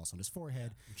with a cross on his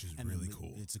forehead, which is and really then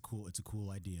cool. It's a cool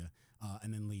idea,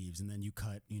 and then leaves, and then you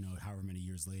cut, however many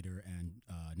years later, and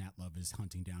Nat Love is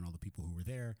hunting down all the people who were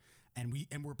there, and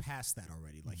we're past that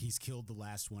already. Like he's killed the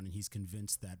last one, and he's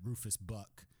convinced that Rufus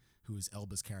Buck, who is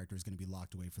Elba's character, is going to be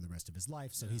locked away for the rest of his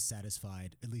life. So he's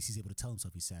satisfied. At least he's able to tell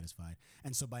himself he's satisfied.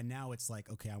 And so by now it's like,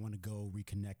 okay, I want to go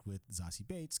reconnect with Zazie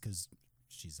Bates because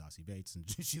she's Zazie Bates and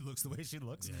she looks the way she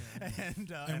looks. Yeah.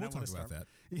 And we'll talk about that.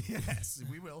 Yes,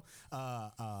 we will.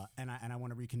 And I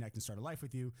want to reconnect and start a life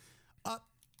with you.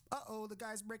 Uh-oh, the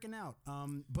guy's breaking out.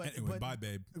 But bye,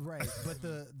 babe. Right, but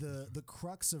the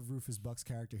crux of Rufus Buck's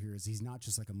character here is he's not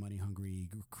just like a money-hungry,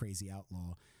 crazy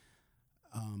outlaw.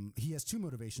 He has two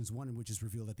motivations, one in which is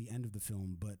revealed at the end of the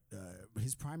film, but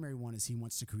his primary one is he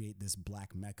wants to create this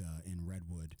black mecca in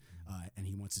Redwood, and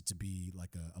he wants it to be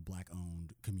like a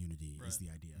black-owned community is the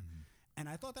idea. And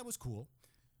I thought that was cool.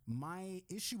 My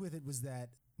issue with it was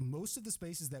that most of the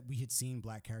spaces that we had seen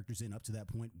black characters in up to that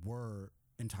point were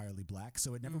entirely black,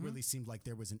 so it never really seemed like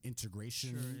there was an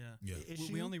integration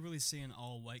issue. We only really see an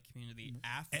all-white community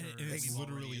after it's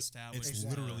literally established. It's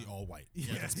literally all white.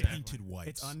 Yeah, it's exactly. painted white.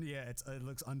 It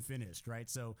looks unfinished, right?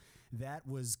 So that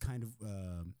was kind of,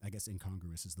 I guess,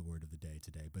 incongruous is the word of the day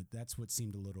today. But that's what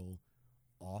seemed a little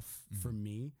off for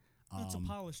me. It's a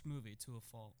polished movie to a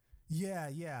fault. Yeah,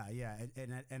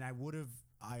 and I would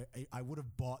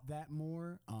have bought that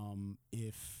more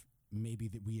if maybe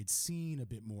that we had seen a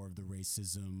bit more of the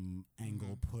racism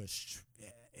angle pushed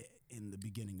in the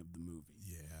beginning of the movie.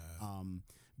 Yeah.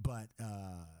 But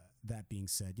that being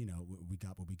said, we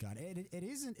got what we got.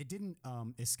 It didn't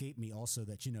escape me also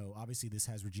that, obviously this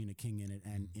has Regina King in it,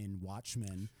 and in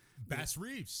Watchmen. Bass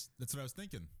Reeves. That's what I was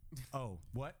thinking. Oh,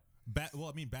 what?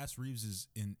 Bass Reeves is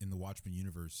in the Watchmen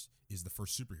universe is the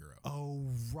first superhero.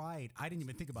 Oh, right. I didn't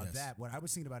even think about that. What I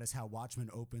was thinking about is how Watchmen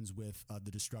opens with the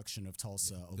destruction of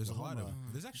Tulsa, Oklahoma.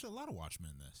 There's actually a lot of Watchmen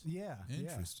in this. Yeah.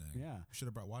 Interesting. Yeah. Should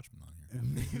have brought Watchmen on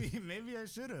here. Maybe I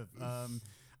should have.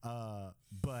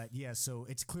 But yeah, so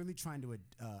it's clearly trying to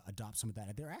adopt some of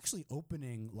that. They're actually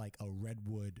opening like a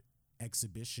Redwood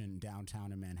exhibition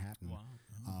downtown in Manhattan.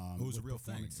 Wow. It was a real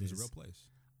thing. It was a real place.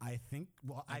 I think.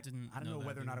 Well, I don't know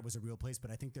whether or not it was a real place,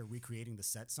 but I think they're recreating the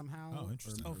set somehow. Oh,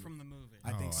 interesting. From the movie.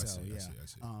 I think so. I Yeah. see.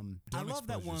 I love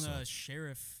that one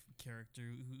sheriff character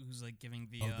who's like giving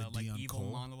the like Dion evil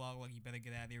Cole? monologue, like you better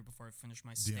get out of here before I finish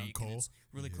my steak. Cole? And it's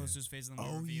really close to his face, and then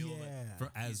they reveal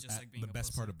that he's just like being the a best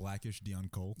pussy. part of Blackish, Dion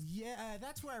Cole. Yeah,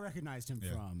 that's where I recognized him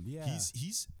from. Yeah,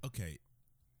 he's okay.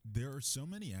 There are so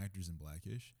many actors in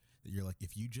Blackish that you're like,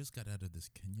 if you just got out of this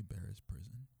Kenya Barris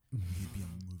prison, you'd be a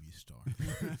movie star.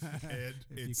 And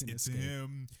it's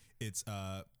him. It's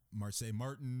Marseille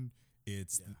Martin.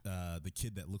 It's the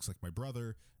kid that looks like my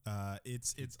brother.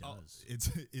 It's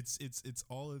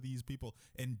all of these people.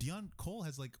 And Dion Cole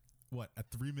has like what, a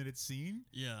 3-minute scene?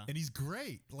 Yeah, and he's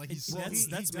great. Like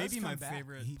that's maybe my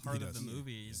favorite part of the does.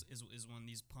 movie is when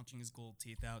he's punching his gold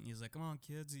teeth out and he's like, "Come on,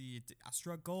 kids, I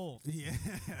struck gold. Yeah,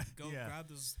 Go grab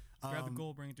the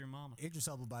gold, bring it to your mama." Idris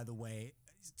Elba, by the way,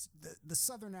 the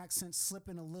southern accent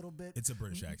slipping a little bit. It's a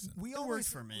British accent. It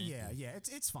works for me. Yeah,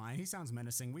 it's fine. He sounds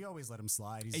menacing. We always let him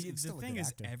slide. He's still the thing a good is,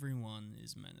 actor. everyone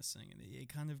is menacing, and it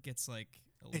kind of gets like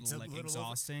a little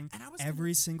exhausting. And I was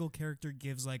Every single character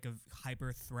gives like a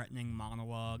hyper-threatening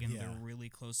monologue, and they're really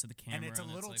close to the camera, and it's a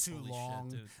little like, too holy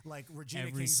long. Shit, dude. Like Regina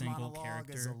Every King's single monologue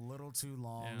is a character. little too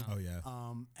long. Yeah. Oh yeah.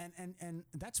 And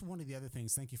that's one of the other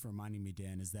things. Thank you for reminding me,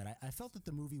 Dan. Is that I felt that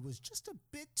the movie was just a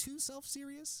bit too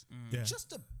self-serious. Yeah.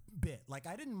 Just a bit. Like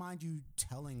I didn't mind you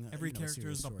telling Every a character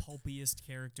serious is the story. pulpiest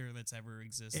character that's ever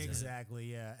existed. Exactly,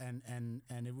 yeah, and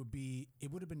it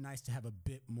would have been nice to have a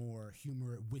bit more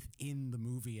humor within the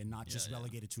movie and not just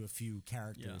relegated to a few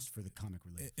characters for the comic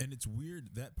relief. And it's weird.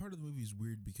 That part of the movie is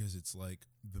weird because it's like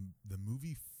the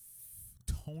movie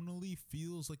tonally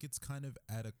feels like it's kind of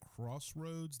at a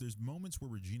crossroads. There's moments where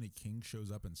Regina King shows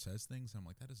up and says things. And I'm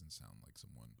like, that doesn't sound like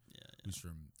someone who's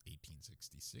from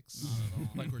 1866.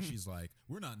 Like where she's like,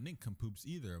 we're not nincompoops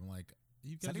either. I'm like,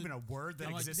 you guys It's not even a word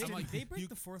that exists. They break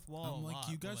the fourth wall. I'm like,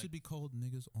 you guys would be called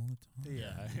niggas all the time.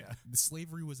 Yeah. The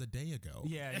slavery was a day ago.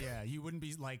 Yeah. You wouldn't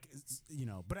be like,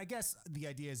 but I guess the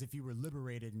idea is if you were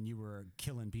liberated and you were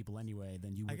killing people anyway,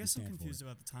 then you would. I guess I'm stand confused for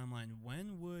it. about the timeline.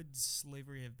 When would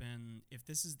slavery have been? If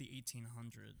this is the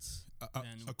 1800s, then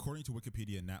According to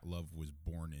Wikipedia, Nat Love was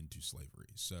born into slavery.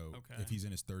 So Okay. if he's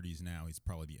in his 30s now, he's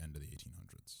probably the end of the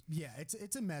 1800s. Yeah,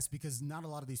 it's a mess because not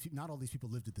all these people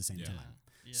lived at the same time.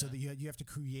 Yeah. So that you have to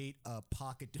create a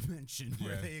pocket dimension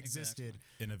where they existed.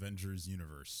 in Avengers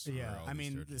universe. Yeah, where all I these mean,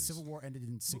 the characters- Civil War ended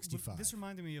in '65. This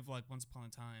reminded me of like Once Upon a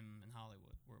Time in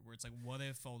Hollywood, where it's like, what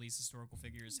if all these historical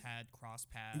figures had cross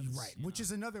paths? Right, which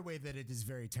is another way that it is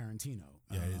very Tarantino.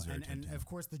 Yeah, it is very and Tarantino. of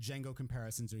course the Django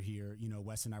comparisons are here. You know,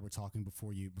 Wes and I were talking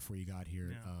before you got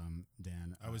here,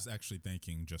 Dan. I was actually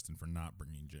thanking Justin for not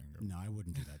bringing Django. No, I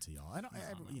wouldn't do that to y'all. I don't.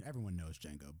 Everyone knows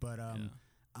Django, but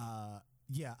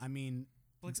yeah, I mean.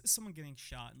 Like someone getting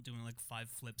shot and doing like 5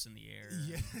 flips in the air.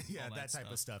 Yeah, that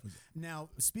type of stuff. Now,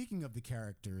 speaking of the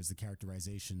characters, the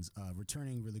characterizations,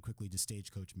 returning really quickly to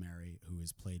Stagecoach Mary, who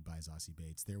is played by Zazie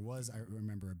Bates, there was, I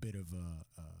remember, a bit of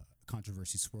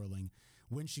controversy swirling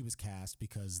when she was cast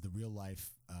because the real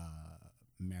life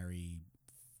Mary,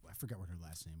 I forgot what her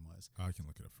last name was. I can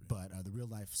look it up for you. But the real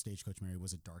life Stagecoach Mary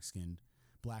was a dark-skinned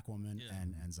Black woman,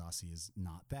 and Zazie is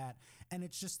not that. And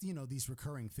it's just, you know, these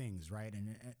recurring things, right?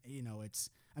 And, you know,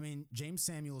 it's, I mean, James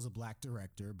Samuel is a Black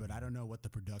director, but I don't know what the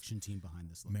production team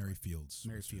behind this looks Mary like. Fields.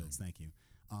 Mary Fields, thank you.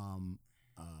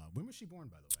 When was she born,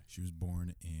 by the way? She was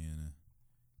born in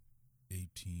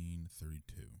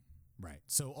 1832. Right.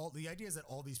 So all the idea is that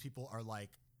all these people are like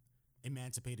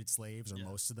emancipated slaves, or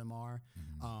most of them are.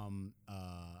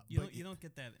 You don't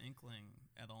get that inkling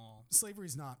at all. Slavery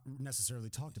is not necessarily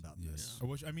talked about in this.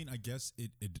 Which, I mean, I guess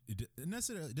it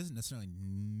doesn't necessarily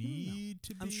need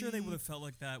to be. I'm sure they would have felt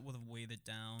like that, would have weighed it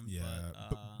down. Yeah,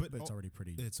 but it's already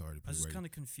pretty. It's already pretty. I was just weighted. kind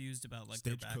of confused about like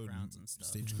their backgrounds and stuff.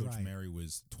 Stagecoach Right. Mary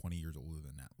was 20 years older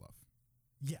than Nat Love.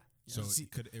 Yeah. So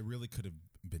it really could have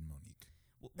been Monique.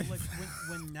 Well, like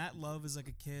when Nat Love is like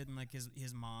a kid and like his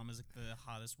mom is like the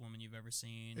hottest woman you've ever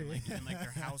seen, and like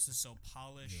their house is so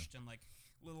polished and like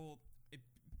little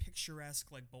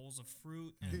picturesque like bowls of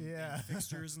fruit and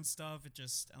fixtures and stuff. It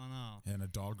just, I don't know. And a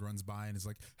dog runs by and is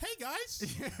like, "Hey guys!"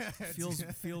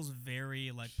 feels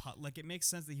very like like it makes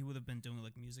sense that he would have been doing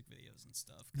like music videos and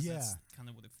stuff. That's kind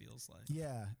of what it feels like.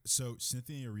 Yeah. So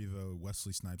Cynthia Erivo,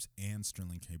 Wesley Snipes, and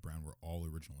Sterling K. Brown were all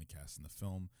originally cast in the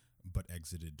film, but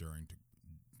exited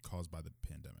caused by the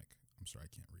pandemic. I'm sorry,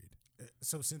 I can't read.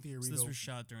 So Cynthia Erivo. So this was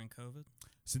shot during COVID?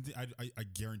 Cynthia, I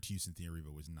guarantee you, Cynthia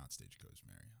Erivo was not Stagecoach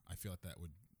Mary. I feel like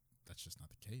that's just not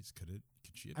the case. Could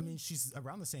she? Have I been? mean, she's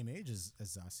around the same age as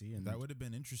Zazie, and That would have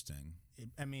been interesting.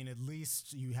 I mean, at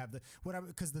least you have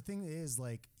because the thing is,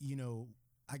 like, you know,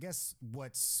 I guess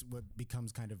what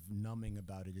becomes kind of numbing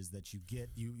about it is that you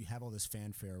have all this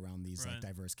fanfare around these like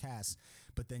diverse casts,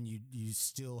 but then you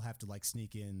still have to like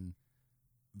sneak in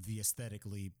the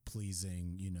aesthetically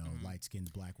pleasing, you know,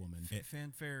 light-skinned Black woman.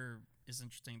 Fanfare is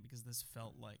interesting because this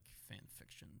felt like fan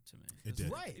fiction to me. It did.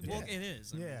 Right. Well, it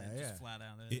is. I mean, Yeah, it yeah. just flat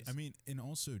out is. I mean, and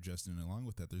also, Justin, along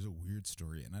with that, there's a weird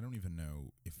story, and I don't even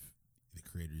know if the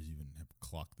creators even have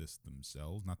clocked this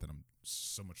themselves. Not that I'm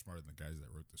so much smarter than the guys that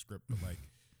wrote the script, but like,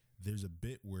 there's a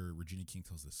bit where Regina King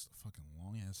tells this fucking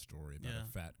long-ass story about a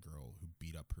fat girl who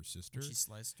beat up her sister. She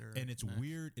sliced her And it's neck.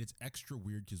 weird. It's extra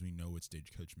weird because we know what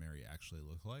Stagecoach Mary actually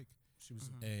looked like. She was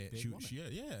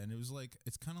and it was like,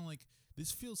 it's kind of like,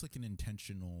 this feels like an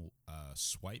intentional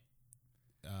swipe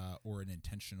or an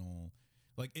intentional,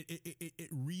 like it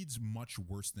reads much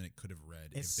worse than it could have read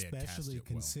if they had cast especially it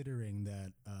considering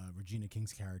that Regina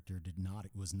King's character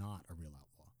was not a real outlaw.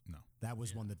 No. That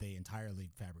was one that they entirely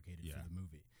fabricated for the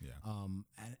movie. Yeah.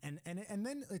 And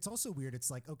then it's also weird.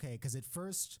 It's like, okay, because at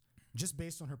first, just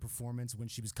based on her performance when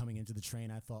she was coming into the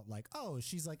train, I thought like, oh,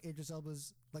 she's like Idris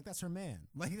Elba's, like that's her man.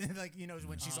 Like you know,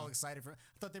 when she's all excited for. I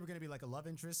thought they were gonna be like a love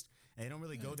interest, and they don't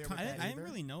really go there with that I either. didn't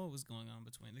really know what was going on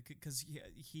between because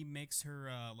he makes her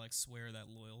like swear that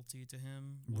loyalty to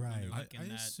him. When Right. they're, like I in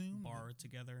that assume bar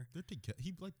together. They're together.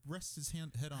 He like rests his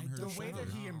head on her The shoulder. way that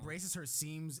he know. embraces her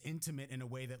seems intimate in a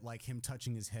way that like him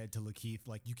touching his head to Lakeith,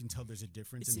 like you can tell there's a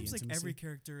difference It in the seems like intimacy. every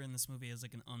character in this movie has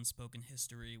like an unspoken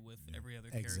history with every other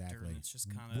character, Exactly. and it's just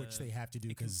kind of which they have to do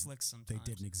it because conflicts they sometimes.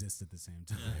 didn't exist at the same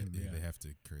time. They have to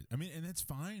create. I mean, and that's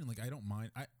fine. Like, I don't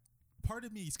mind. Part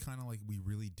of me is kind of like, we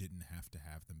really didn't have to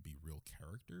have them be real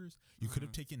characters. You could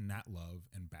have taken Nat Love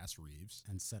and Bass Reeves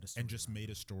And set a story and just around made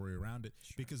a story around it,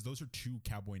 because those are two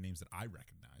cowboy names that I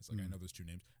recognize. Like, I know those two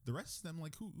names. The rest of them,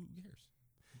 like, who cares?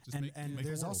 Just And make a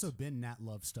there's world. also been Nat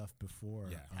Love stuff before.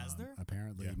 Yeah. Has there?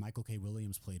 Apparently, Yeah. Michael K.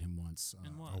 Williams played him once.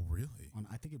 And what? Oh, really? On,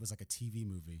 I think it was like a TV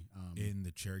movie. In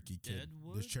the Cherokee Kid.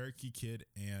 Deadwood? There's Cherokee Kid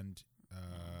and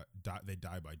They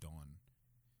Die by Dawn.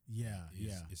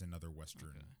 Is another Western.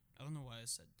 Okay. I don't know why I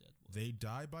said Deadwood. They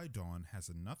Die by Dawn has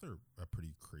a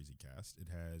pretty crazy cast. It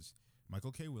has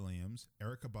Michael K. Williams,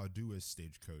 Erica Badu as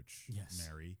Stagecoach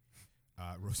Mary,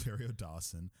 Rosario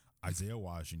Dawson, Isaiah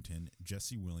Washington,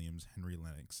 Jesse Williams, Henry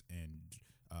Lennox, and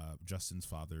Justin's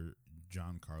father,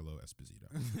 Giancarlo Esposito.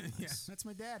 Yeah, that's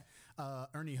my dad.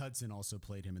 Ernie Hudson also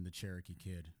played him in The Cherokee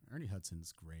Kid. Ernie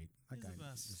Hudson's great. That He's guy the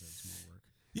best. deserves more work.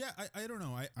 Yeah, I don't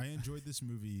know. I enjoyed this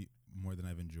movie more than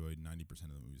I've enjoyed 90%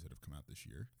 of the movies that have come out this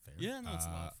year. Fair. Yeah, no, it's a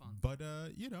lot of fun. But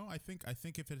I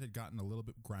think if it had gotten a little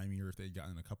bit grimier, if they had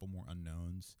gotten a couple more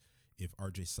unknowns, if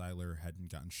R.J. Cyler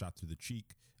hadn't gotten shot through the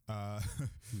cheek,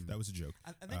 that was a joke.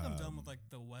 I think I'm done with like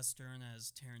the Western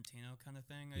as Tarantino kind of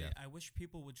thing. Yeah. I wish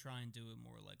people would try and do it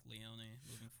more like Leone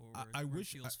moving forward. I where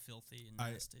wish it feels filthy and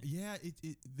nasty.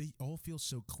 They all feel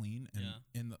so clean,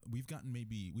 and we've gotten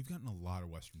a lot of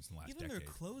westerns in the last Even decade. their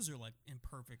clothes are like in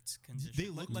perfect condition. They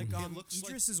look like it looks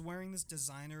Idris is wearing this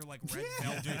designer like red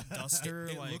velvet duster.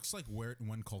 It like, looks like Where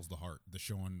One Calls the Heart, the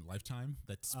show on Lifetime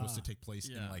that's supposed to take place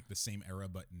in like the same era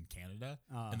but in Canada,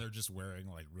 and they're just wearing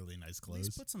like really nice at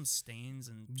least clothes. put some stains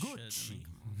and Gucci. shit.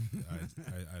 I mean,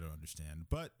 come on. I don't understand,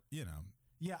 but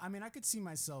Yeah, I mean, I could see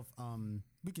myself.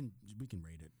 We can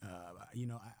rate it.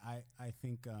 I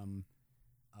think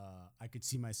I could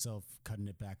see myself cutting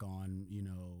it back on.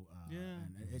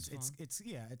 And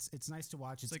it's nice to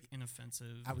watch. It's like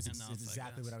inoffensive. It's enough,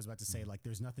 exactly what I was about to say. Like,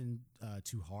 there's nothing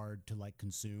too hard to like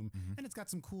consume, and it's got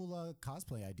some cool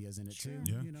cosplay ideas in it too.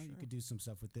 Yeah. You could do some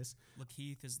stuff with this.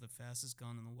 Lakeith is the fastest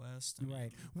gun in the West. I mean,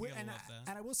 Right. you gotta And love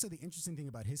that. I will say the interesting thing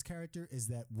about his character is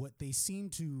that what they seem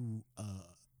to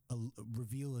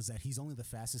reveal is that he's only the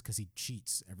fastest because he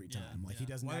cheats every time. Like he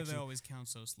doesn't. Why do actually, they always count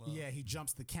so slow? Yeah, he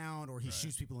jumps the count or he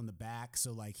shoots people in the back.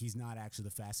 So like he's not actually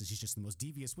the fastest. He's just the most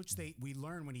devious, which we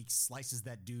learn when he slices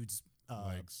that dude's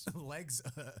legs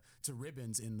to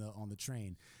ribbons on the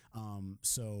train.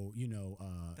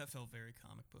 That felt very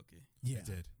comic booky. Yeah, it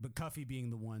did. But Cuffy being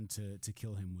the one to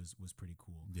kill him was pretty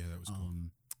cool. Yeah, that was cool.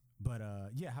 But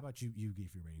how about you? You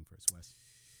give your rating first, Wes.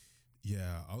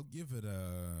 Yeah, I'll give it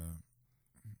a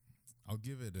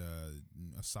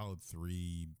solid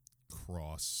 3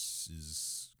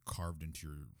 crosses carved into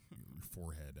your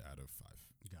forehead out of 5.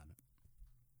 Got it.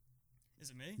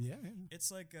 Is it me? Yeah.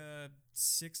 It's like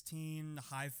 16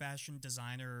 high fashion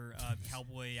designer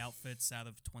cowboy outfits out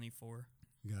of 24.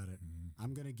 Got it.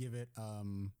 I'm gonna give it.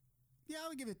 I'll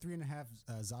give it 3.5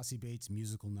 Zazie Bates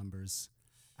musical numbers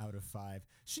out of 5.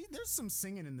 There's some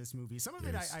singing in this movie. Some of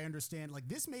it I understand. Like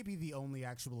this may be the only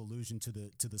actual allusion to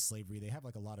the slavery. They have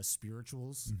like a lot of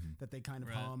spirituals that they kind of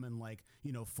hum and like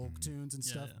folk tunes and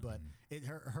stuff. Yeah. But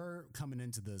her coming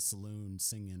into the saloon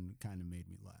singing kind of made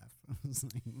me laugh. I was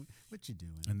like, "What you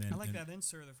doing?" And then I like that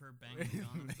insert of her banging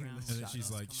on the ground. and then she's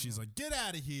like, "Get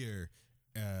out of here!"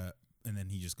 And then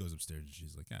he just goes upstairs and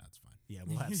she's like, it's fine. Yeah,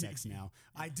 we'll have sex now.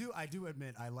 I do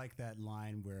admit I like that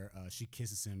line where she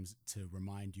kisses him to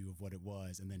remind you of what it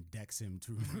was, and then decks him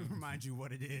to remind you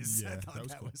what it is. Yeah, I thought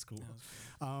that was cool. That was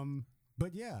cool.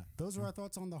 But yeah, those are our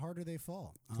thoughts on The Harder They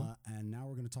Fall. And now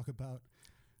we're going to talk about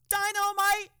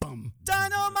Dynamite! Bum.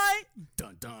 Dynamite!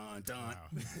 Dun dun dun. Wow.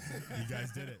 You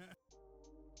guys did it.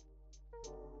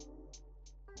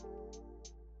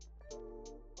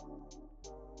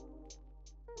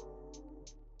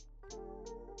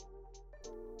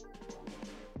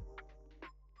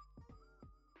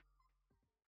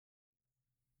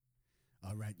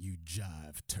 All right, you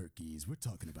jive turkeys. We're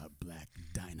talking about Black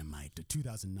Dynamite, the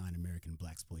 2009 American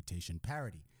blaxploitation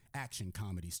parody action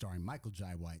comedy starring Michael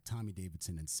Jai White, Tommy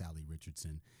Davidson, and Sally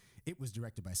Richardson. It was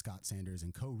directed by Scott Sanders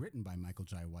and co-written by Michael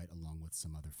Jai White along with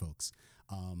some other folks.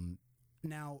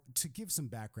 Now, to give some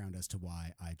background as to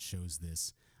why I chose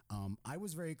this, I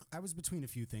was between a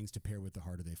few things to pair with The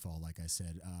Harder They Fall. Like I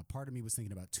said, part of me was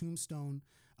thinking about Tombstone,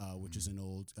 which is an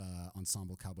old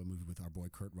ensemble cowboy movie with our boy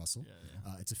Kurt Russell.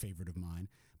 It's a favorite of mine.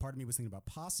 Part of me was thinking about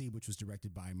Posse, which was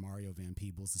directed by Mario Van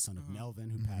Peebles, the son of Melvin,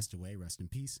 who passed away. Rest in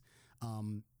peace.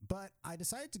 But I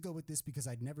decided to go with this because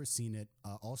I'd never seen it.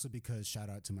 Also because, shout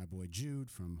out to my boy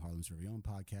Jude from Harlem's Very Own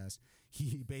podcast.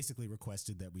 He basically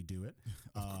requested that we do it.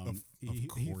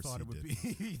 He thought it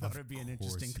would be an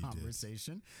interesting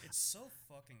conversation. It's so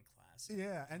fucking classic.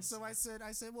 Yeah, and so I said,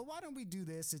 well, why don't we do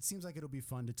this? It seems like it'll be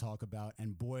fun to talk about,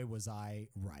 and boy, was I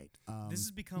right. This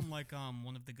has become like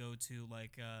one of the go-to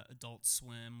like Adult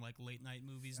Swim like late night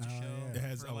movies to show. yeah. It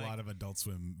has for, a like, lot of Adult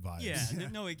Swim vibes. Yeah,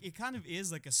 no, it kind of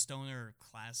is like a stoner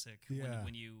classic. Yeah.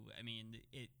 When you, I mean,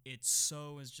 it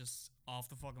so is just off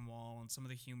the fucking wall, and some of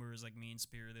the humor is like mean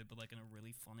spirited, but like in a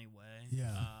really funny way.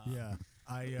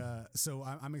 Yeah. So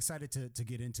I'm excited to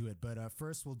get into it, but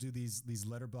first we'll do these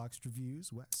letterboxed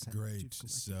reviews. Wes, how did you Great. collect it?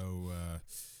 So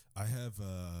I have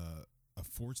a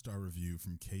 4-star review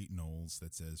from Kate Knowles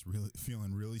that says,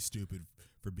 feeling really stupid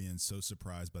for being so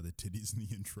surprised by the titties in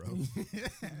the intro.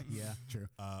 Yeah, true.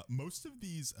 Most of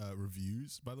these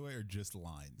reviews, by the way, are just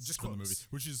lines Just from the quotes. movie,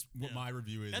 which is what my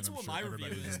review is. That's and I'm what sure my review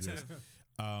everybody's is review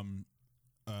too.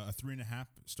 A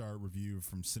 3.5-star review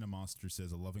from Cinemonster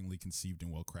says a lovingly conceived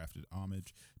and well-crafted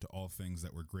homage to all things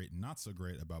that were great and not so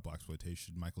great about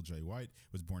blaxploitation. Michael J. White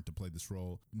was born to play this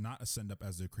role, not a send-up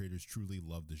as the creators truly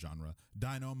loved the genre.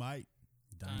 Dynamite.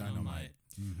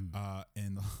 Mm-hmm.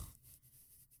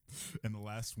 And the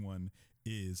last one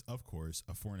is, of course,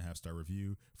 a 4.5-star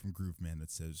review from Groove Man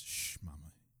that says, "Shh,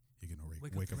 mama, you're gonna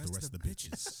wake up the rest of the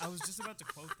bitches." I was just about to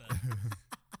quote that.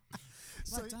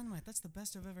 So- Dynamite, that's the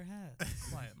best I've ever had.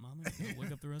 Quiet, mama. You gotta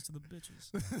wake up the rest of the bitches.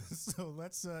 So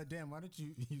let's, Dan, why don't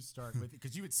you start with it?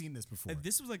 Because you had seen this before.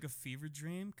 This was like a fever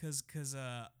dream because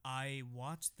I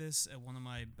watched this at one of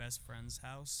my best friend's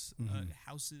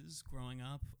houses growing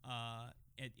up.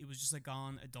 It was just like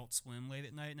on Adult Swim late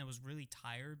at night, and I was really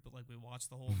tired, but like we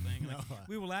watched the whole thing. Like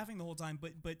we were laughing the whole time,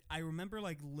 but I remember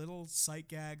like little sight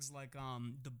gags like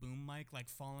the boom mic like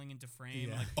falling into frame,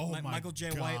 Yeah. like my Michael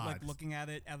J. White God. like looking at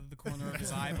it out of the corner of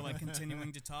his eye, but like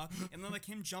continuing to talk, and then like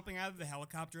him jumping out of the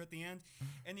helicopter at the end,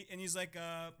 and he's like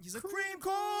cream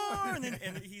corn,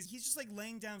 and he's just like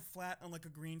laying down flat on like a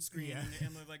green screen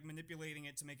and like manipulating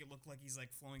it to make it look like he's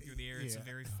like flowing through the air. It's a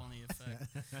very funny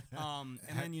effect. And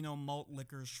then malt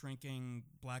liquor shrinking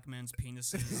black men's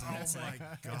penises. And it's like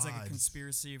it's like a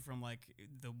conspiracy from like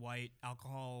the white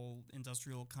alcohol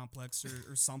industrial complex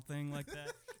or something like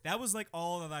that. That was like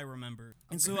all that I remember.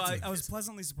 And so I was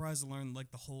pleasantly surprised to learn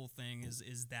like the whole thing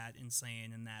is that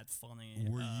insane and that funny.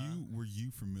 Were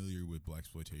you familiar with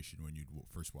blaxploitation when you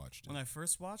first watched it? When I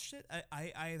first watched it,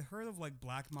 I had heard of like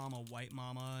Black Mama, White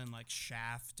Mama, and like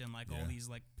Shaft, and like all these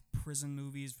like prison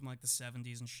movies from like the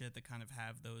 70s and shit that kind of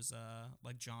have those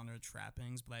like genre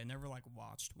trappings, but I never like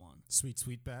watched one. Sweet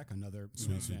Sweetback, another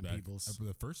Sweetback. Van Peebles.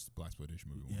 The first blaxploitation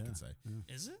movie, one can say.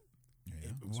 Is it?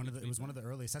 Yeah. It was one of the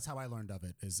earliest. That's how I learned of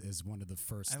it. Is one of the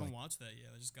first. I haven't watched that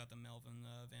yet. I just got the Melvin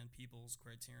Van Peebles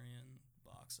Criterion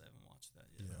box. I haven't watched that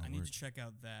yet. Yeah, I need to check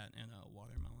out that and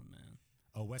Watermelon Man.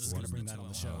 Oh, Wes is going to bring that on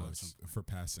the show. For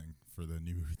Passing, for the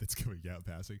new movie that's coming out,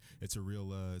 Passing. It's a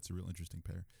real interesting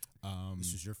pair.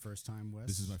 This is your first time, Wes?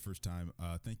 This is my first time.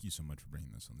 Thank you so much for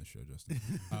bringing this on the show, Justin.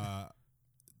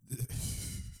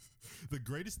 The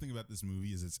greatest thing about this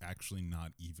movie is it's actually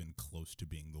not even close to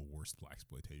being the worst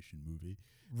blaxploitation movie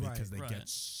because they get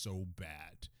so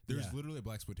bad. There's literally a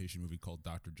blaxploitation movie called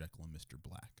Dr. Jekyll and Mr.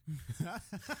 Black.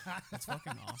 That's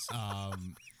fucking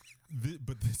awesome.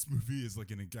 But this movie is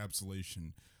like an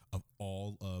encapsulation of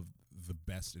all of the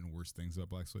best and worst things about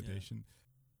blaxploitation.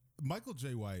 Yeah. Michael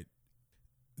J. White,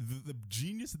 the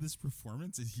genius of this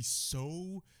performance is he's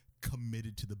so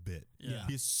committed to the bit. Yeah.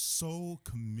 He is so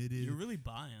committed. You're really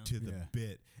buying to the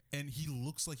bit, and he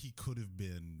looks like he could have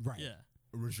been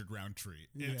Richard Roundtree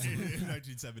in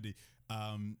 1970.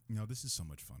 This is so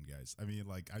much fun, guys. I mean,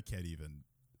 like I can't even.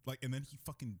 Like, and then he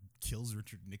fucking kills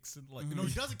Richard Nixon. Like, no,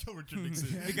 he doesn't kill Richard Nixon.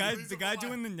 the guy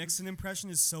doing the Nixon impression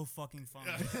is so fucking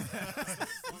funny. It's the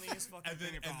funniest fucking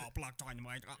thing. Black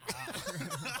Dynamite.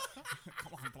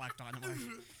 Come on, Black Dynamite.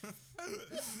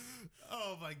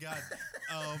 Oh my god.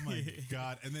 Oh my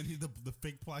god. And then the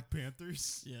fake Black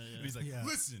Panthers. Yeah. And he's like,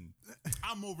 listen,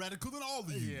 I'm more radical than all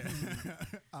of you.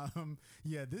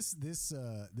 Yeah.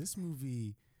 This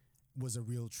movie was a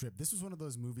real trip. This was one of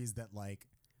those movies that like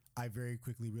I very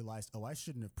quickly realized, I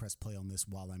shouldn't have pressed play on this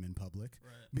while I'm in public,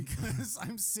 because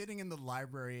I'm sitting in the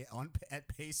library at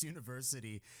Pace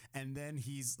University, and then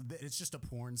it's just a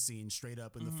porn scene straight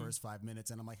up in the first 5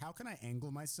 minutes, and I'm like, how can I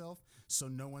angle myself so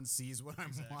no one sees what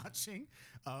I'm watching?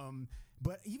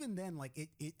 But even then, like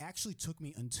it actually took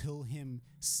me until him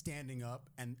standing up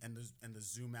and the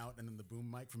zoom out and then the boom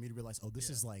mic for me to realize,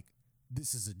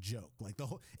 this is a joke. Like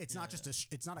it's not just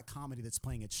it's not a comedy that's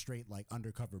playing it straight like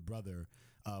Undercover Brother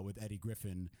with Eddie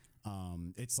Griffin.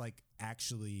 It's like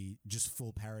actually just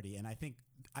full parody, and I think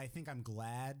I'm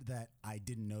glad that I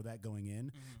didn't know that going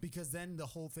in, because then the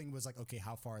whole thing was like, okay,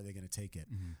 how far are they going to take it?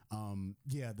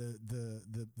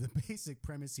 The basic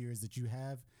premise here is that you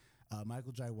have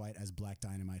Michael J. White as Black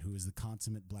Dynamite, who is the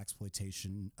consummate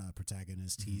blaxploitation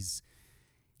protagonist.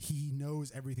 He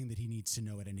knows everything that he needs to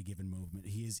know at any given moment.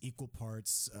 He is equal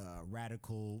parts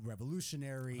radical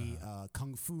revolutionary,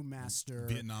 kung fu master,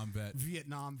 Vietnam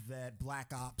vet,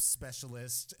 black ops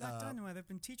specialist. Black Dynamite, I've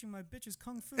been teaching my bitches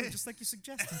kung fu just like you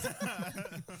suggested.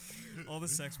 All the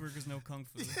sex workers know kung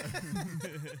fu.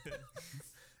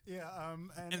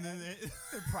 And then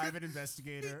the private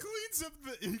investigator.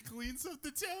 He cleans up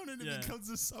the town and it becomes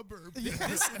a suburb.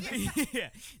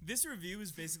 This review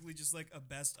is basically just like a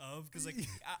best of, because like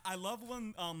I love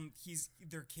when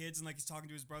they're kids and like he's talking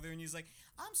to his brother and he's like,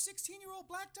 I'm 16-year-old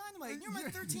Black Dynamite and you're my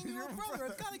 13-year-old brother.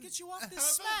 I've got to get you off this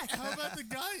smack. How about the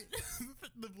guy,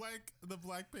 the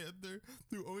Black Panther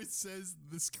who always says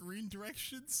the screen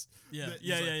directions? Yeah.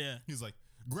 He's like,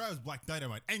 grabs Black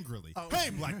Dynamite angrily. Oh.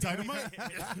 Hey, Black Dynamite! How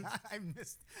did I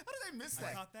miss that?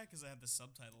 I caught that because I had the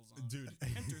subtitles on. Dude.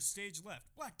 Enter stage left,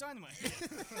 Black Dynamite.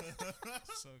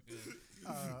 So good.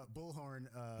 Bullhorn,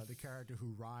 the character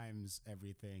who rhymes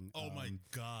everything. Oh my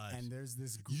gosh. And there's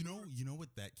this... You know what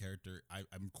that character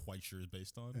I'm quite sure is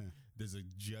based on? Yeah. There's a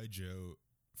JoJo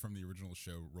from the original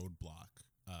show, Roadblock,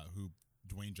 who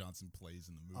Dwayne Johnson plays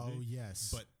in the movie. Oh, yes.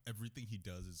 But everything he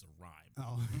does is a rhyme.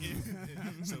 Oh.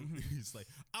 So he's like,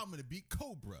 I'm going to beat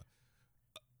Cobra.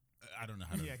 I don't know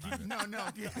how to rhyme it. No. I don't know how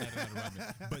to rhyme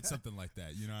it. But something like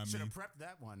that. You know what I mean? Should have prepped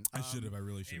that one. I should have. I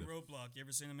really should have. Hey, Roadblock, you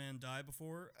ever seen a man die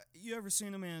before? You ever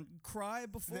seen a man cry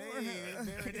before?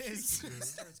 There it is.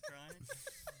 Starts crying.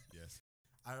 Yes.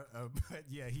 But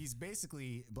yeah, he's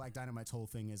basically... Black Dynamite's whole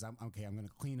thing is, I'm going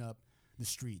to clean up the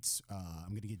streets. I'm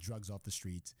going to get drugs off the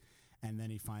streets. And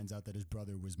then he finds out that his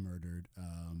brother was murdered,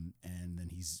 and then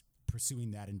he's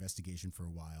pursuing that investigation for a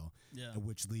while,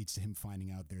 which leads to him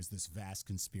finding out there's this vast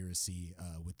conspiracy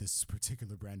with this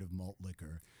particular brand of malt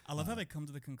liquor. I love how they come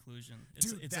to the conclusion.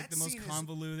 It's Dude, like the most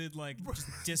convoluted, like just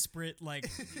disparate, like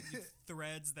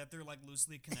threads that they're like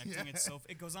loosely connecting. Yeah.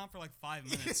 It goes on for like 5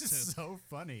 minutes. It's so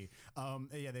funny.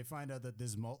 They find out that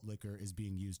this malt liquor is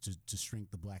being used to shrink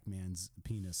the black man's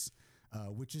penis.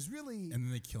 Which is really... And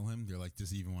then they kill him. They're like,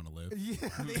 does he even want to live? Yeah,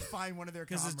 they find one of their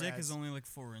comrades. Because his dick is only like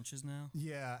 4 inches now.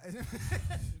 Yeah.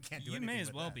 Can't do you may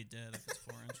as well that. be dead if it's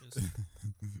 4 inches.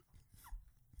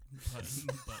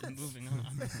 But moving on.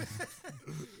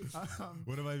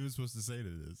 What am I even supposed to say to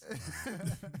this?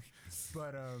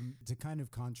 But to kind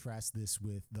of contrast this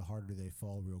with The Harder They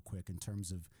Fall real quick in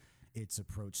terms of its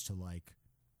approach to like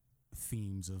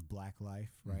themes of black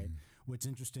life, right? What's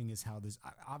interesting is how this,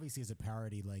 obviously as a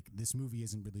parody, like this movie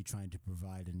isn't really trying to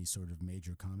provide any sort of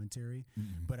major commentary,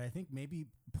 but I think maybe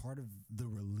part of the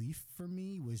relief for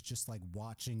me was just like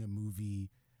watching a movie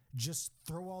just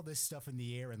throw all this stuff in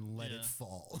the air and let it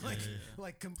fall.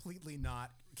 Like completely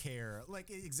not care. Like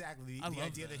exactly the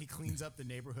idea that he cleans up the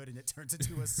neighborhood and it turns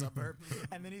into a suburb,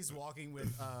 and then he's walking with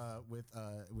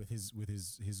his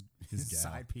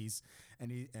side piece, and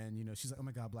she's like, oh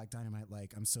my God, Black Dynamite,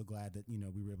 like I'm so glad that we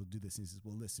were able to do this. And he says,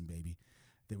 well, listen, baby,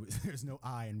 there's no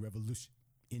I in revolution.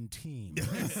 In team.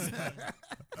 The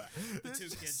two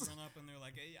kids run up and they're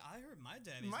like, hey, I heard my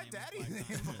daddy's name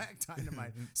is Black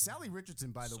Dynamite. Sally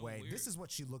Richardson, by the way, weird. This is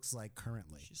what she looks like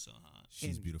currently. She's so hot.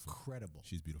 She's beautiful. Incredible.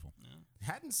 She's beautiful. Yeah.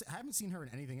 Haven't seen her in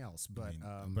anything else, but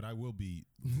but I will be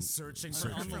searching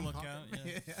on the lookout.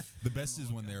 Yeah. The best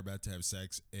is when they're about to have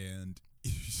sex and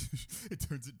it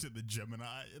turns into the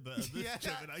Gemini.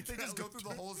 Gemini. They just go through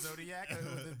the whole zodiac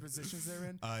of the positions they're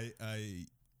in.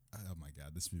 Oh my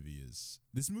God, this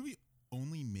movie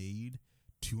only made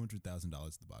 $200,000 at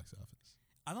the box office.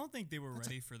 I don't think they were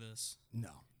ready for this. No,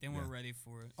 they weren't ready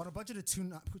for it. On a budget of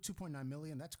 $2.9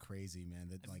 million, that's crazy, man.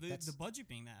 The budget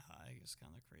being that high is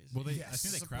kind of crazy. Well,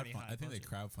 I think they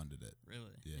crowdfunded it.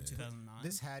 Really? Yeah. In 2009.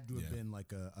 This had to have been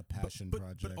like a passion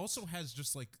project, but also has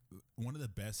just like one of the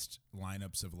best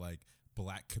lineups of like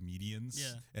black comedians.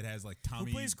 Yeah, it has like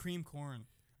Tommy. Who plays Cream Corn?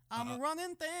 I'm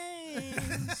running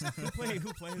things.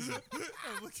 Who plays it?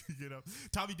 I'm looking it up.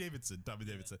 Tommy Davidson.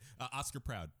 Oscar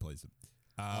Proud plays him.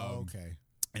 Okay.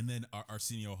 And then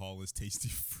Arsenio Hall is Tasty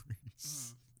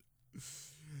Freeze.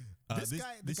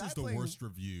 This is the worst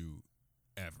review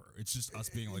ever. It's just us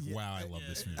being like, wow, I love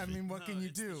this movie. I mean, what can you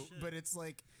do? But it's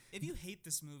like... If you hate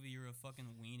this movie, you're a fucking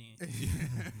weenie.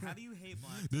 How do you hate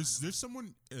Black Dynamite? There's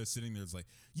someone sitting there that's like,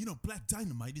 Black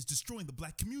Dynamite is destroying the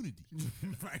black community.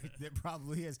 Right, it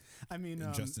probably is. I mean,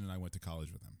 Justin and I went to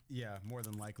college with him. Yeah, more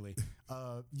than likely.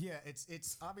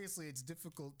 It's obviously it's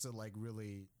difficult to like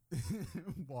really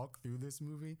walk through this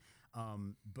movie,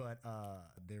 but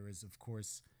there is of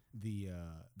course the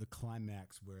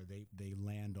climax where they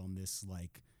land on this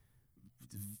like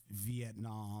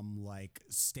Vietnam like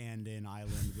stand-in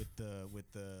island with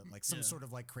the like some sort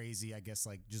of like crazy, I guess,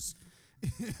 like just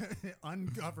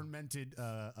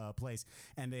ungovernmented place,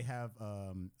 and they have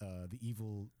the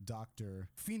evil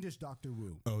fiendish Dr.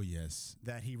 Wu. Oh yes,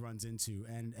 that he runs into,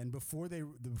 and before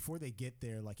they get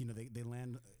there, like they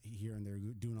land here and they're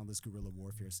doing all this guerrilla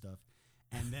warfare stuff,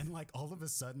 And then, like, all of a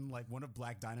sudden, like, one of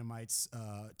Black Dynamite's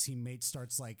teammates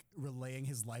starts, like, relaying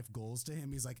his life goals to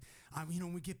him. He's like,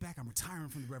 when we get back, I'm retiring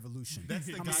from the revolution. That's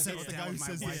the I'm guy, settle that's the down guy who with my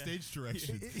says the wife." stage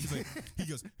direction. He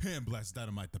goes, "Hand Black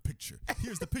Dynamite the picture.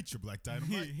 Here's the picture, Black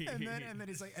Dynamite." and then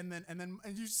he's like, and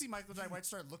you see Michael Jai White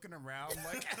start looking around,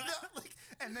 like,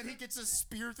 and then he gets a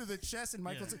spear through the chest, and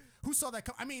Michael's like, "Who saw that?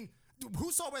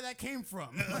 Who saw where that came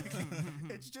from?" Like,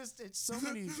 it's so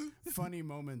many funny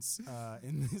moments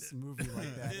in this movie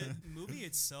like that. The movie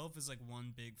itself is like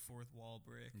one big fourth wall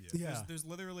break. Yeah. There's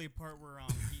literally a part where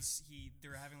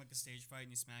they're having like a stage fight and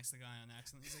he smacks the guy on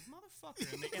accident. He's like,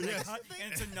 "Motherfucker!" And they cut,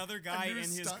 and it's another guy in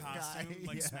his stunt costume, guy.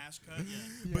 like Yeah. smash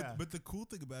cut. But the cool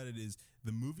thing about it is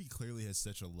the movie clearly has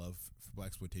such a love for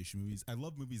blaxploitation movies. I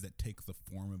love movies that take the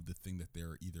form of the thing that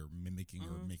they're either mimicking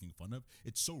or making fun of.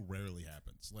 It so rarely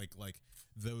happens. Like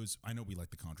those. I know we like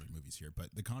the Conjuring movies here,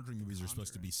 but the Conjuring movies are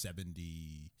supposed to be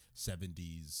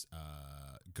 70s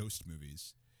ghost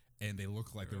movies. And they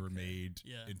look like they were made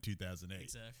in 2008.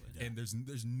 Exactly. And there's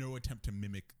no attempt to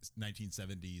mimic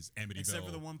 1970s Amityville. Except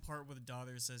for the one part where the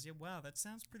daughter says, "Yeah, wow, that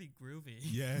sounds pretty groovy."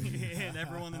 Yeah. And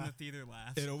everyone in the theater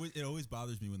laughs. It always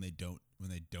bothers me when they don't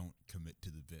commit to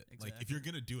the bit. Like if you're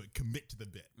gonna do it, commit to the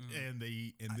bit. And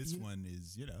this one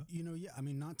is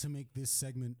not to make this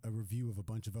segment a review of a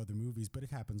bunch of other movies, but it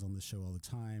happens on the show all the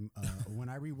time. When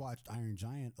I rewatched Iron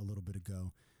Giant a little bit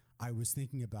ago, I was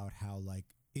thinking about how like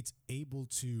it's able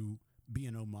to be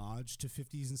an homage to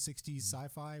 50s and 60s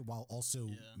sci-fi while also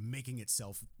making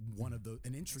itself one of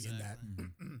an entry in that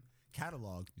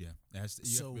catalog. Yeah, you have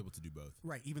to be able to do both.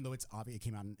 Right, even though it's obvious it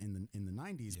came out in the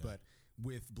 90s, but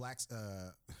with Black's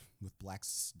Dynamite.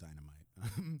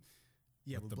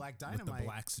 With Black Dynamite. With the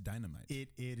Black's Dynamite.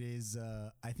 It is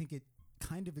I think it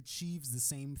kind of achieves the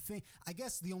same thing. I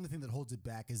guess the only thing that holds it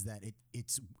back is that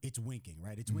it's winking,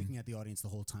 right? It's winking at the audience the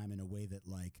whole time in a way that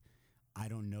like I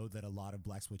don't know that a lot of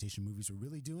blaxploitation movies were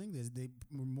really doing. They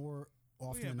were more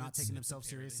often than not taking themselves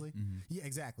seriously. Yeah,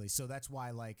 exactly. So that's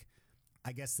why, like,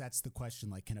 I guess that's the question.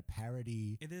 Like, can a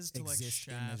parody exist in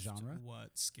the genre?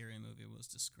 What Scary Movie was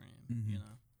to Scream, you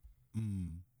know?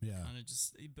 Yeah. Kind of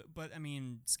just, but I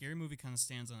mean, Scary Movie kind of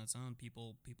stands on its own.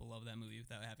 People love that movie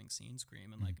without having seen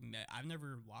Scream, and like I've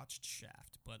never watched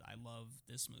Shaft, but I love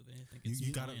this movie. I think it's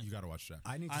you gotta watch Shaft.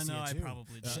 I need to see it too. I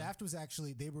probably do. Shaft was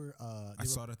actually I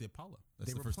saw it at the Apollo.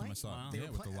 That's the first time I saw it.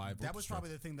 Wow. With the live. That was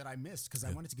probably the thing that I missed because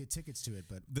I wanted to get tickets to it.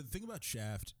 But the thing about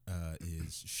Shaft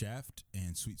is Shaft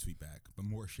and Sweet Sweetback, but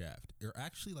more Shaft, are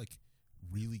actually like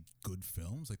really good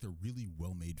films. Like they're really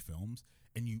well made films.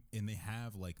 And they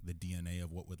have like the DNA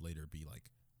of what would later be like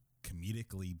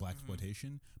comedically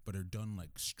blaxploitation, but are done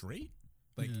like straight.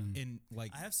 Like in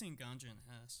like I have seen Ganja and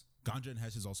Hess. Ganja and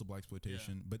Hess is also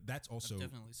blaxploitation, but that's also I've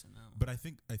definitely seen that one. But I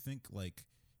think like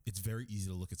it's very easy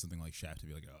to look at something like Shaft and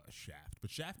be like, oh, Shaft. But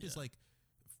Shaft is like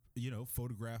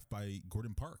photographed by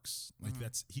Gordon Parks. Like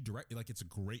it's a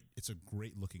great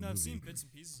looking movie. I've seen bits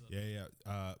and pieces of it.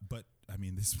 Yeah. But I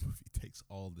mean, this movie takes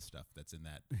all the stuff that's in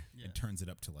that and turns it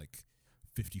up to like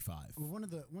 55. Well,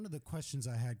 one of the questions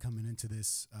I had coming into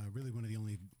this, really one of the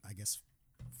only, I guess,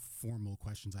 formal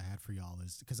questions I had for y'all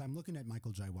is because I'm looking at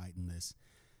Michael Jai White in this,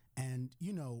 and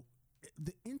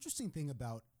the interesting thing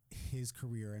about his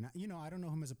career, and I don't know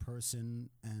him as a person,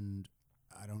 and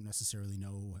I don't necessarily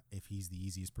know if he's the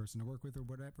easiest person to work with or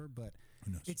whatever, but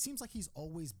it seems like he's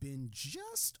always been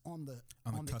just on the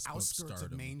outskirts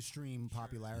of mainstream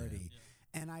popularity,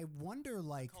 and I wonder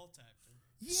like Cult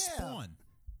actor. Spawn.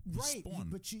 Right,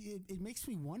 but it makes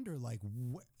me wonder, like,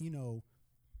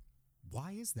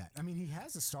 why is that? I mean, he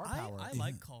has a star power. I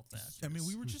like cult actors. I mean,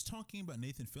 we were just talking about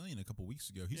Nathan Fillion a couple weeks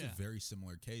ago. He's a very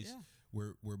similar case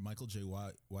where Michael J.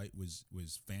 White was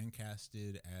fan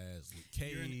casted as Luke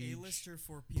Cage. You're an A-lister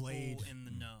for people in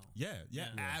the know. Yeah,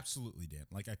 absolutely, Dan.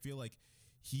 Like, I feel like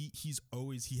he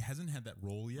hasn't had that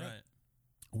role yet. Right.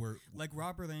 Where like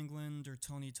Robert Englund or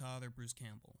Tony Todd or Bruce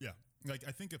Campbell. Yeah, like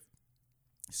I think if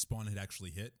Spawn had actually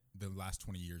hit, the last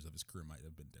 20 years of his career might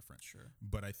have been different. Sure.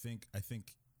 But I think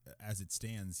as it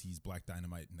stands, he's Black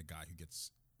Dynamite and the guy who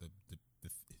gets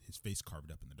his face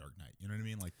carved up in the Dark Knight. You know what I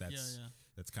mean? Like that's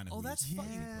kind of that's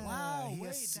funny. Wow,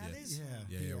 wait, that is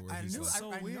I knew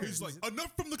so weird. He's like,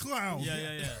 enough from the clown.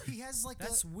 Yeah. He has like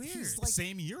that's weird. He's like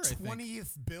same year, I think.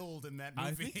 20th build in that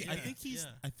movie. I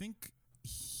think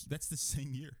that's the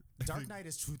same year. Dark Knight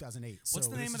is 2008. What's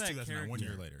the name of that character? 1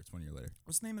 year later. It's 1 year later.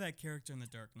 What's the name of that character in the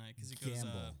Dark Knight? Because he goes,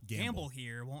 Gamble. Gamble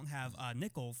here won't have a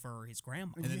nickel for his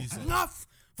grandma. And then he's like, enough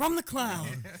from the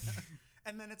clown.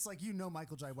 And then it's like,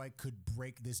 Michael Jai White could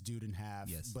break this dude in half,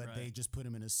 but Right. they just put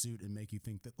him in a suit and make you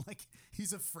think that like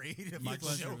he's afraid of Michael,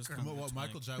 the Ledger was Joker. coming. well,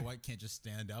 Michael Jai White can't just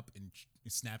stand up and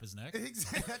snap his neck.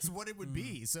 Exactly, that's what it would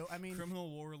be. So I mean,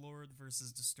 Criminal warlord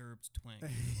versus disturbed twink.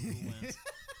 Who wins?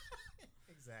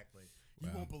 exactly. You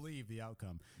Wow. won't believe the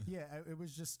outcome. Yeah, it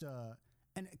was just.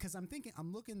 And because I'm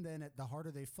looking then at The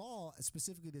Harder They Fall,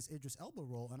 specifically this Idris Elba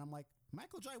role, and I'm like,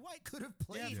 Michael Jai White could have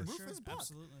played for Rufus sure. Buck.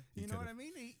 Absolutely. You know what I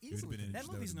mean? He easily. been That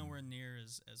movie's That would've nowhere near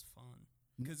as fun.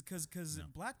 Because No.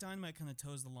 Black Dynamite kind of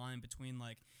toes the line between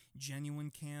like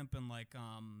genuine camp and like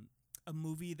a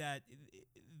movie that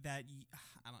I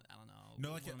don't know.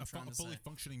 No, like what I'm a trying to fully say.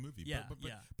 functioning movie. Yeah, but,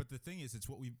 yeah. but the thing is, it's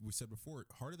what we said before.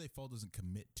 Harder They Fall doesn't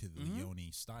commit to the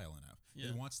Leone style enough. Yeah.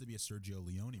 It wants to be a Sergio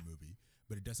Leone movie,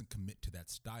 but it doesn't commit to that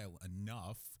style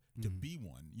enough to be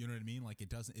one. You know what I mean? Like it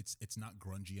doesn't. It's not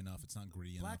grungy enough. It's not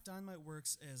gritty enough. Black Dynamite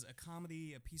works as a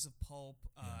comedy, a piece of pulp,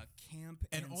 camp,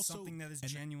 And and also- something that is and-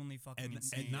 genuinely fucking and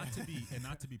insane. not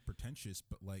to be pretentious,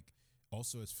 but like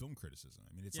also as film criticism.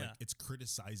 I mean, it's like Yeah. it's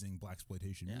criticizing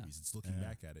blaxploitation Yeah. movies. It's looking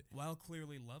back at it. while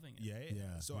clearly loving it.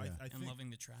 Yeah. So I And think loving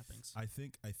the trappings. I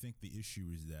think the issue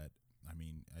is that I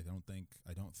mean I don't think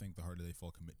The Harder They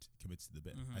Fall commits to the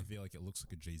bit. I feel like it looks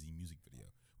like a Jay-Z music video,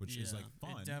 which is like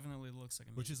fun. It definitely looks like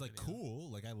a which music is like video. cool.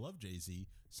 Like I love Jay-Z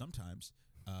sometimes.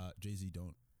 Jay-Z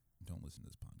don't listen to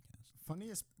this podcast.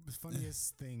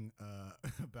 Funniest thing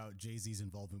about Jay-Z's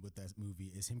involvement with that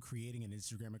movie is him creating an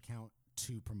Instagram account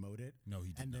to promote it. No,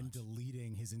 he did and then not.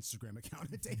 deleting his Instagram account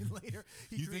a day later.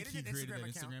 You think he created Instagram an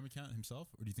account. Instagram account himself,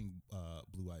 or do you think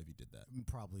Blue Ivy did that?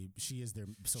 Probably she is their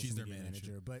social She's their media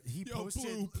manager. But he Yo, posted.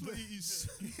 Blue, please.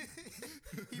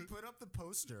 He put up the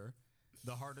poster.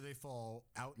 The Harder They Fall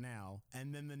out now,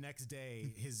 and then the next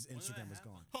day his Instagram was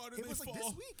gone. Harder it They was like this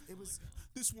Fall. week. It was.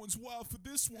 This one's wild for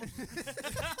this one.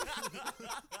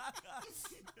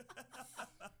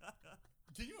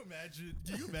 Can you imagine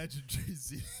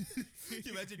Jay-Z? Can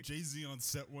you imagine Jay-Z on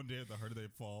set one day at The Harder They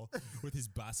Fall with his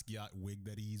Basquiat wig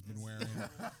that he's been wearing?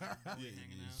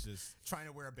 He's just Trying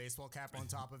to wear a baseball cap on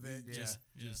top of it. Yeah.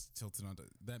 just tilted onto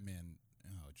that man.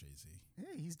 Oh, Jay-Z.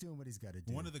 Hey, he's doing what he's got to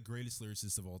do. One of the greatest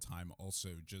lyricists of all time. Also,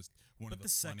 just one But of the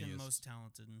second funniest. most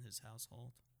talented in his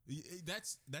household.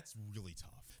 That's really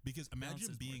tough because Bounce is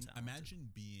more imagine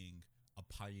talented. being a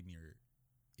pioneer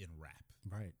in rap,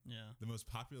 right. Yeah. the most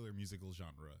popular musical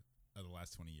genre of the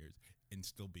last 20 years, and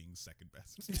still being second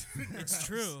best. It's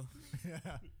true.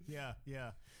 Yeah.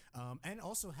 And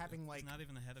also having like Not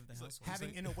even the head of the household.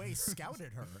 having in a way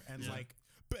scouted her and like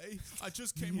Bae, I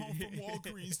just came home from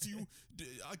Walgreens.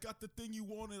 I got the thing you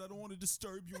wanted. I don't want to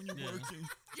disturb you when you're Yeah. working.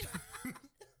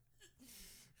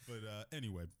 But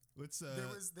anyway, let's.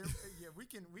 yeah, we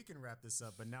can wrap this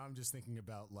up, but now I'm just thinking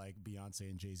about like Beyonce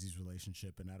and Jay-Z's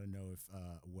relationship, and I don't know if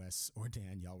Wes or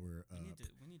Dan, y'all were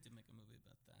we need to make a movie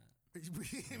about that.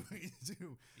 we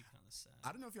do. Be kind of sad.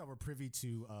 I don't know if y'all were privy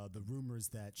to the rumors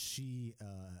that she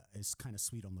is kind of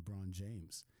sweet on LeBron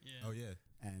James, Yeah. Oh yeah.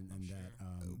 and sure.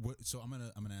 that So I'm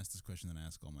gonna ask this question and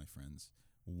ask all my friends.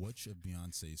 Which of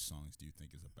Beyonce's songs do you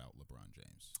think is about LeBron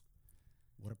James?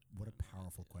 what a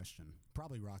powerful question.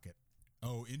 Probably Rocket.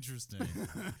 Oh, interesting.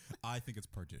 I think it's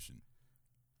Partition.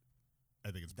 I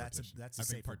think it's That's a- Partition. that's a I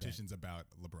think safer bet. Partition's about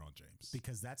LeBron James.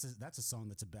 Because that's a song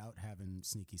that's about having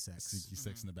sneaky sex. Sneaky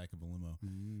sex in the back of a limo.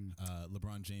 Mm.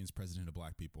 LeBron James, president of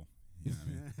black people. You know what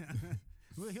I mean?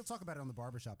 Well, he'll talk about it on the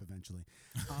barbershop eventually.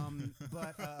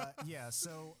 But yeah,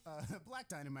 so Black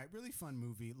Dynamite, really fun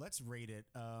movie. Let's rate it,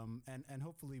 and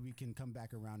hopefully we can come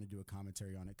back around and do a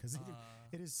commentary on it because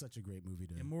it is such a great movie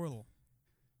to. Immortal.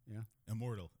 Yeah,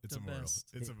 Immortal. It's The immortal. best.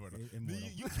 It's immortal. Immortal.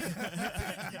 You can't.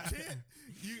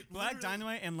 Black literally-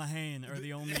 Dynamite and Lahane are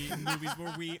the only movies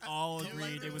where we all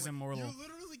agreed it was immortal. You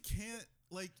literally can't.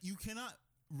 You cannot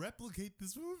replicate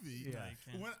this movie. Yeah. you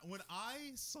can't. When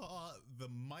I saw the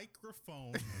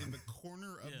microphone in the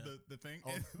corner of Yeah. the thing,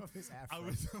 Oh, and of his I afro.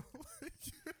 was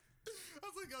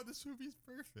like, oh, this movie's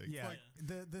perfect. Yeah, Like,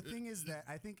 the thing is that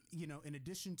I think, in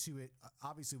addition to it,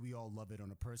 obviously we all love it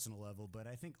on a personal level, but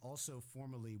I think also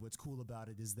formally what's cool about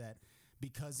it is that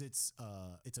because it's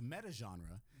a meta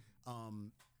genre,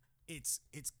 it's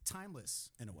timeless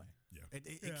in a way. Yeah.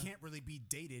 It can't really be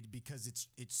dated because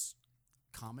it's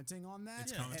commenting on that.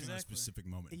 it's Yeah, commenting on a exactly. specific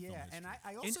moment. In film Yeah, and history.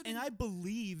 I also And I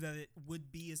believe that it would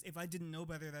be, if I didn't know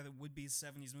better, that it would be a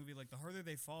 70s movie. Like The Harder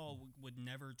They Fall would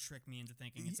never trick me into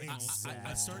thinking it's an old Exactly.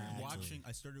 I started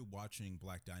Exactly. watching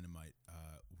Black Dynamite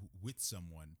with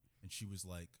someone, and she was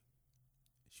like,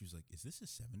 "Is this a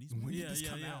 '70s movie?" when Yeah, did this yeah,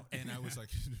 come yeah. out? And I was like,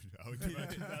 "No, it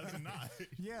does not."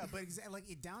 Yeah, but exactly, like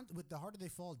it down with The Harder They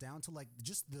Fall down to like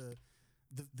just the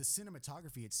the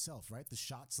cinematography itself, right? The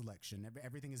shot selection,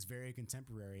 everything is very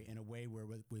contemporary in a way where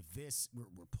with this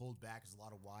we're pulled back. There's a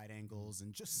lot of wide angles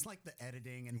and just like the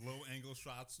editing and low angle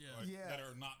shots that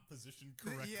are not positioned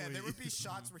correctly. Yeah, there would be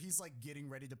shots where he's like getting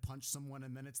ready to punch someone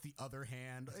and then it's the other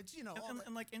hand. It's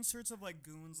and like inserts of like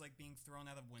goons like being thrown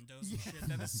out of windows and shit.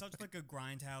 That is such like a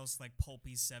grindhouse like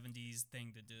pulpy 70s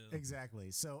thing to do.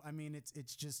 Exactly. So I mean, it's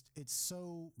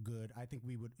so good. I think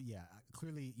we would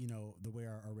clearly the way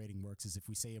our rating works is if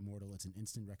we say Immortal, it's an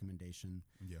instant recommendation.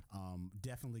 Yeah.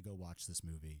 Definitely go watch this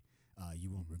movie.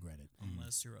 You won't regret it.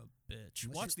 Unless you're a bitch.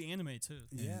 Watch the anime too.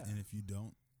 And if you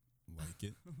don't like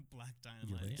it, Black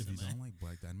Dynamite. if you don't like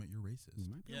Black Dynamite, you're racist. You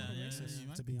might be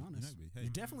racist, to be honest. You might be. Hey,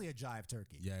 you're definitely a jive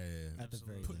turkey. Yeah. At the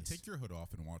very least. Take your hood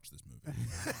off and watch this movie.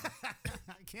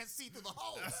 I can't see through the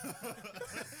holes.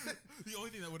 The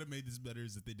only thing that would have made this better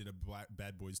is if they did a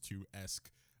Bad Boys 2-esque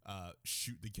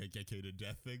shoot the KKK to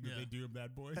death thing that they do in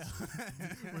Bad Boys,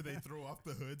 where they throw off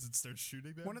the hoods and start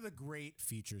shooting them. One of the great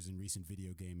features in recent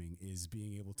video gaming is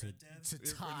being able to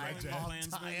tie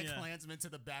a Klansman to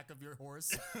the back of your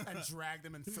horse and drag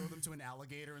them and throw them to an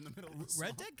alligator in the middle of the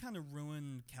swamp. Red Dead kind of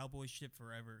ruined cowboy shit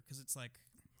forever because it's like,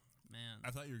 man, I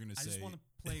thought you were gonna say. I just want to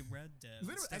play Red Dead.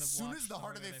 Literally, as soon as the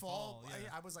harder they fall,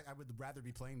 I was like, I would rather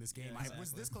be playing this game. Yeah, I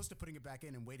was this close to putting it back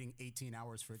in and waiting 18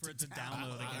 hours for it to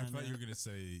download again. I thought you were gonna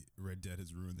say Red Dead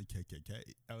has ruined the KKK.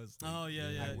 I was like, oh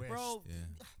yeah, I wish. Bro.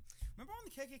 Yeah. Remember when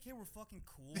the KKK were fucking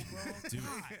cool, bro? Dude,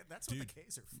 that's what the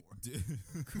K's are for.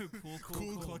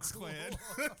 Cool Klux Klan.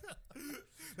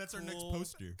 That's our next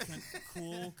poster.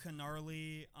 Cool,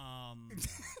 gnarly.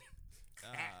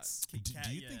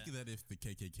 Do you think that if the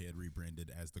KKK had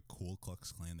rebranded as the Cool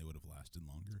Klux Klan, they would have lasted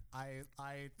longer?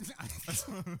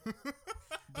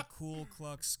 The Cool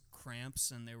Klux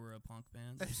Cramps, and they were a punk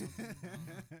band or something.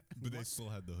 But they still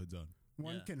had the hoods on.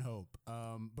 One can hope.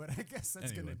 But I guess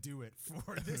that's going to do it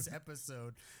for this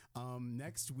episode.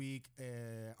 Next week,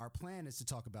 our plan is to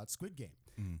talk about Squid Game,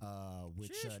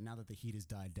 which now that the heat has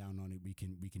died down on it, we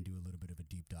can do a little bit of a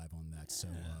deep dive on that. So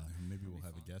maybe we'll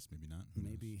have a guest, maybe not.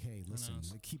 Maybe, hey, listen,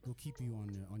 we'll keep you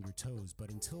on your toes. But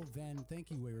until then,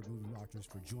 thank you, Wayward Movie Doctors,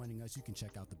 for joining us. You can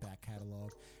check out the back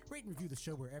catalog, rate and review the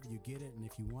show wherever you get it. And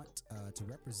if you want to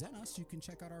represent us, you can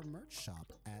check out our merch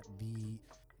shop at the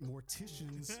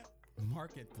Morticians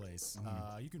Marketplace.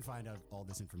 You can find out all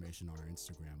this information on our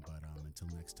Instagram. But until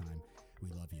next time, we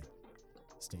love you.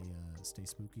 Stay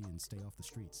spooky and stay off the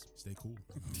streets. Stay cool.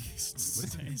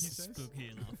 Stay spooky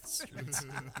and off the streets.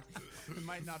 It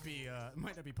might not be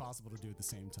possible to do at the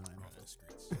same time. Off the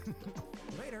streets.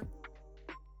 Later.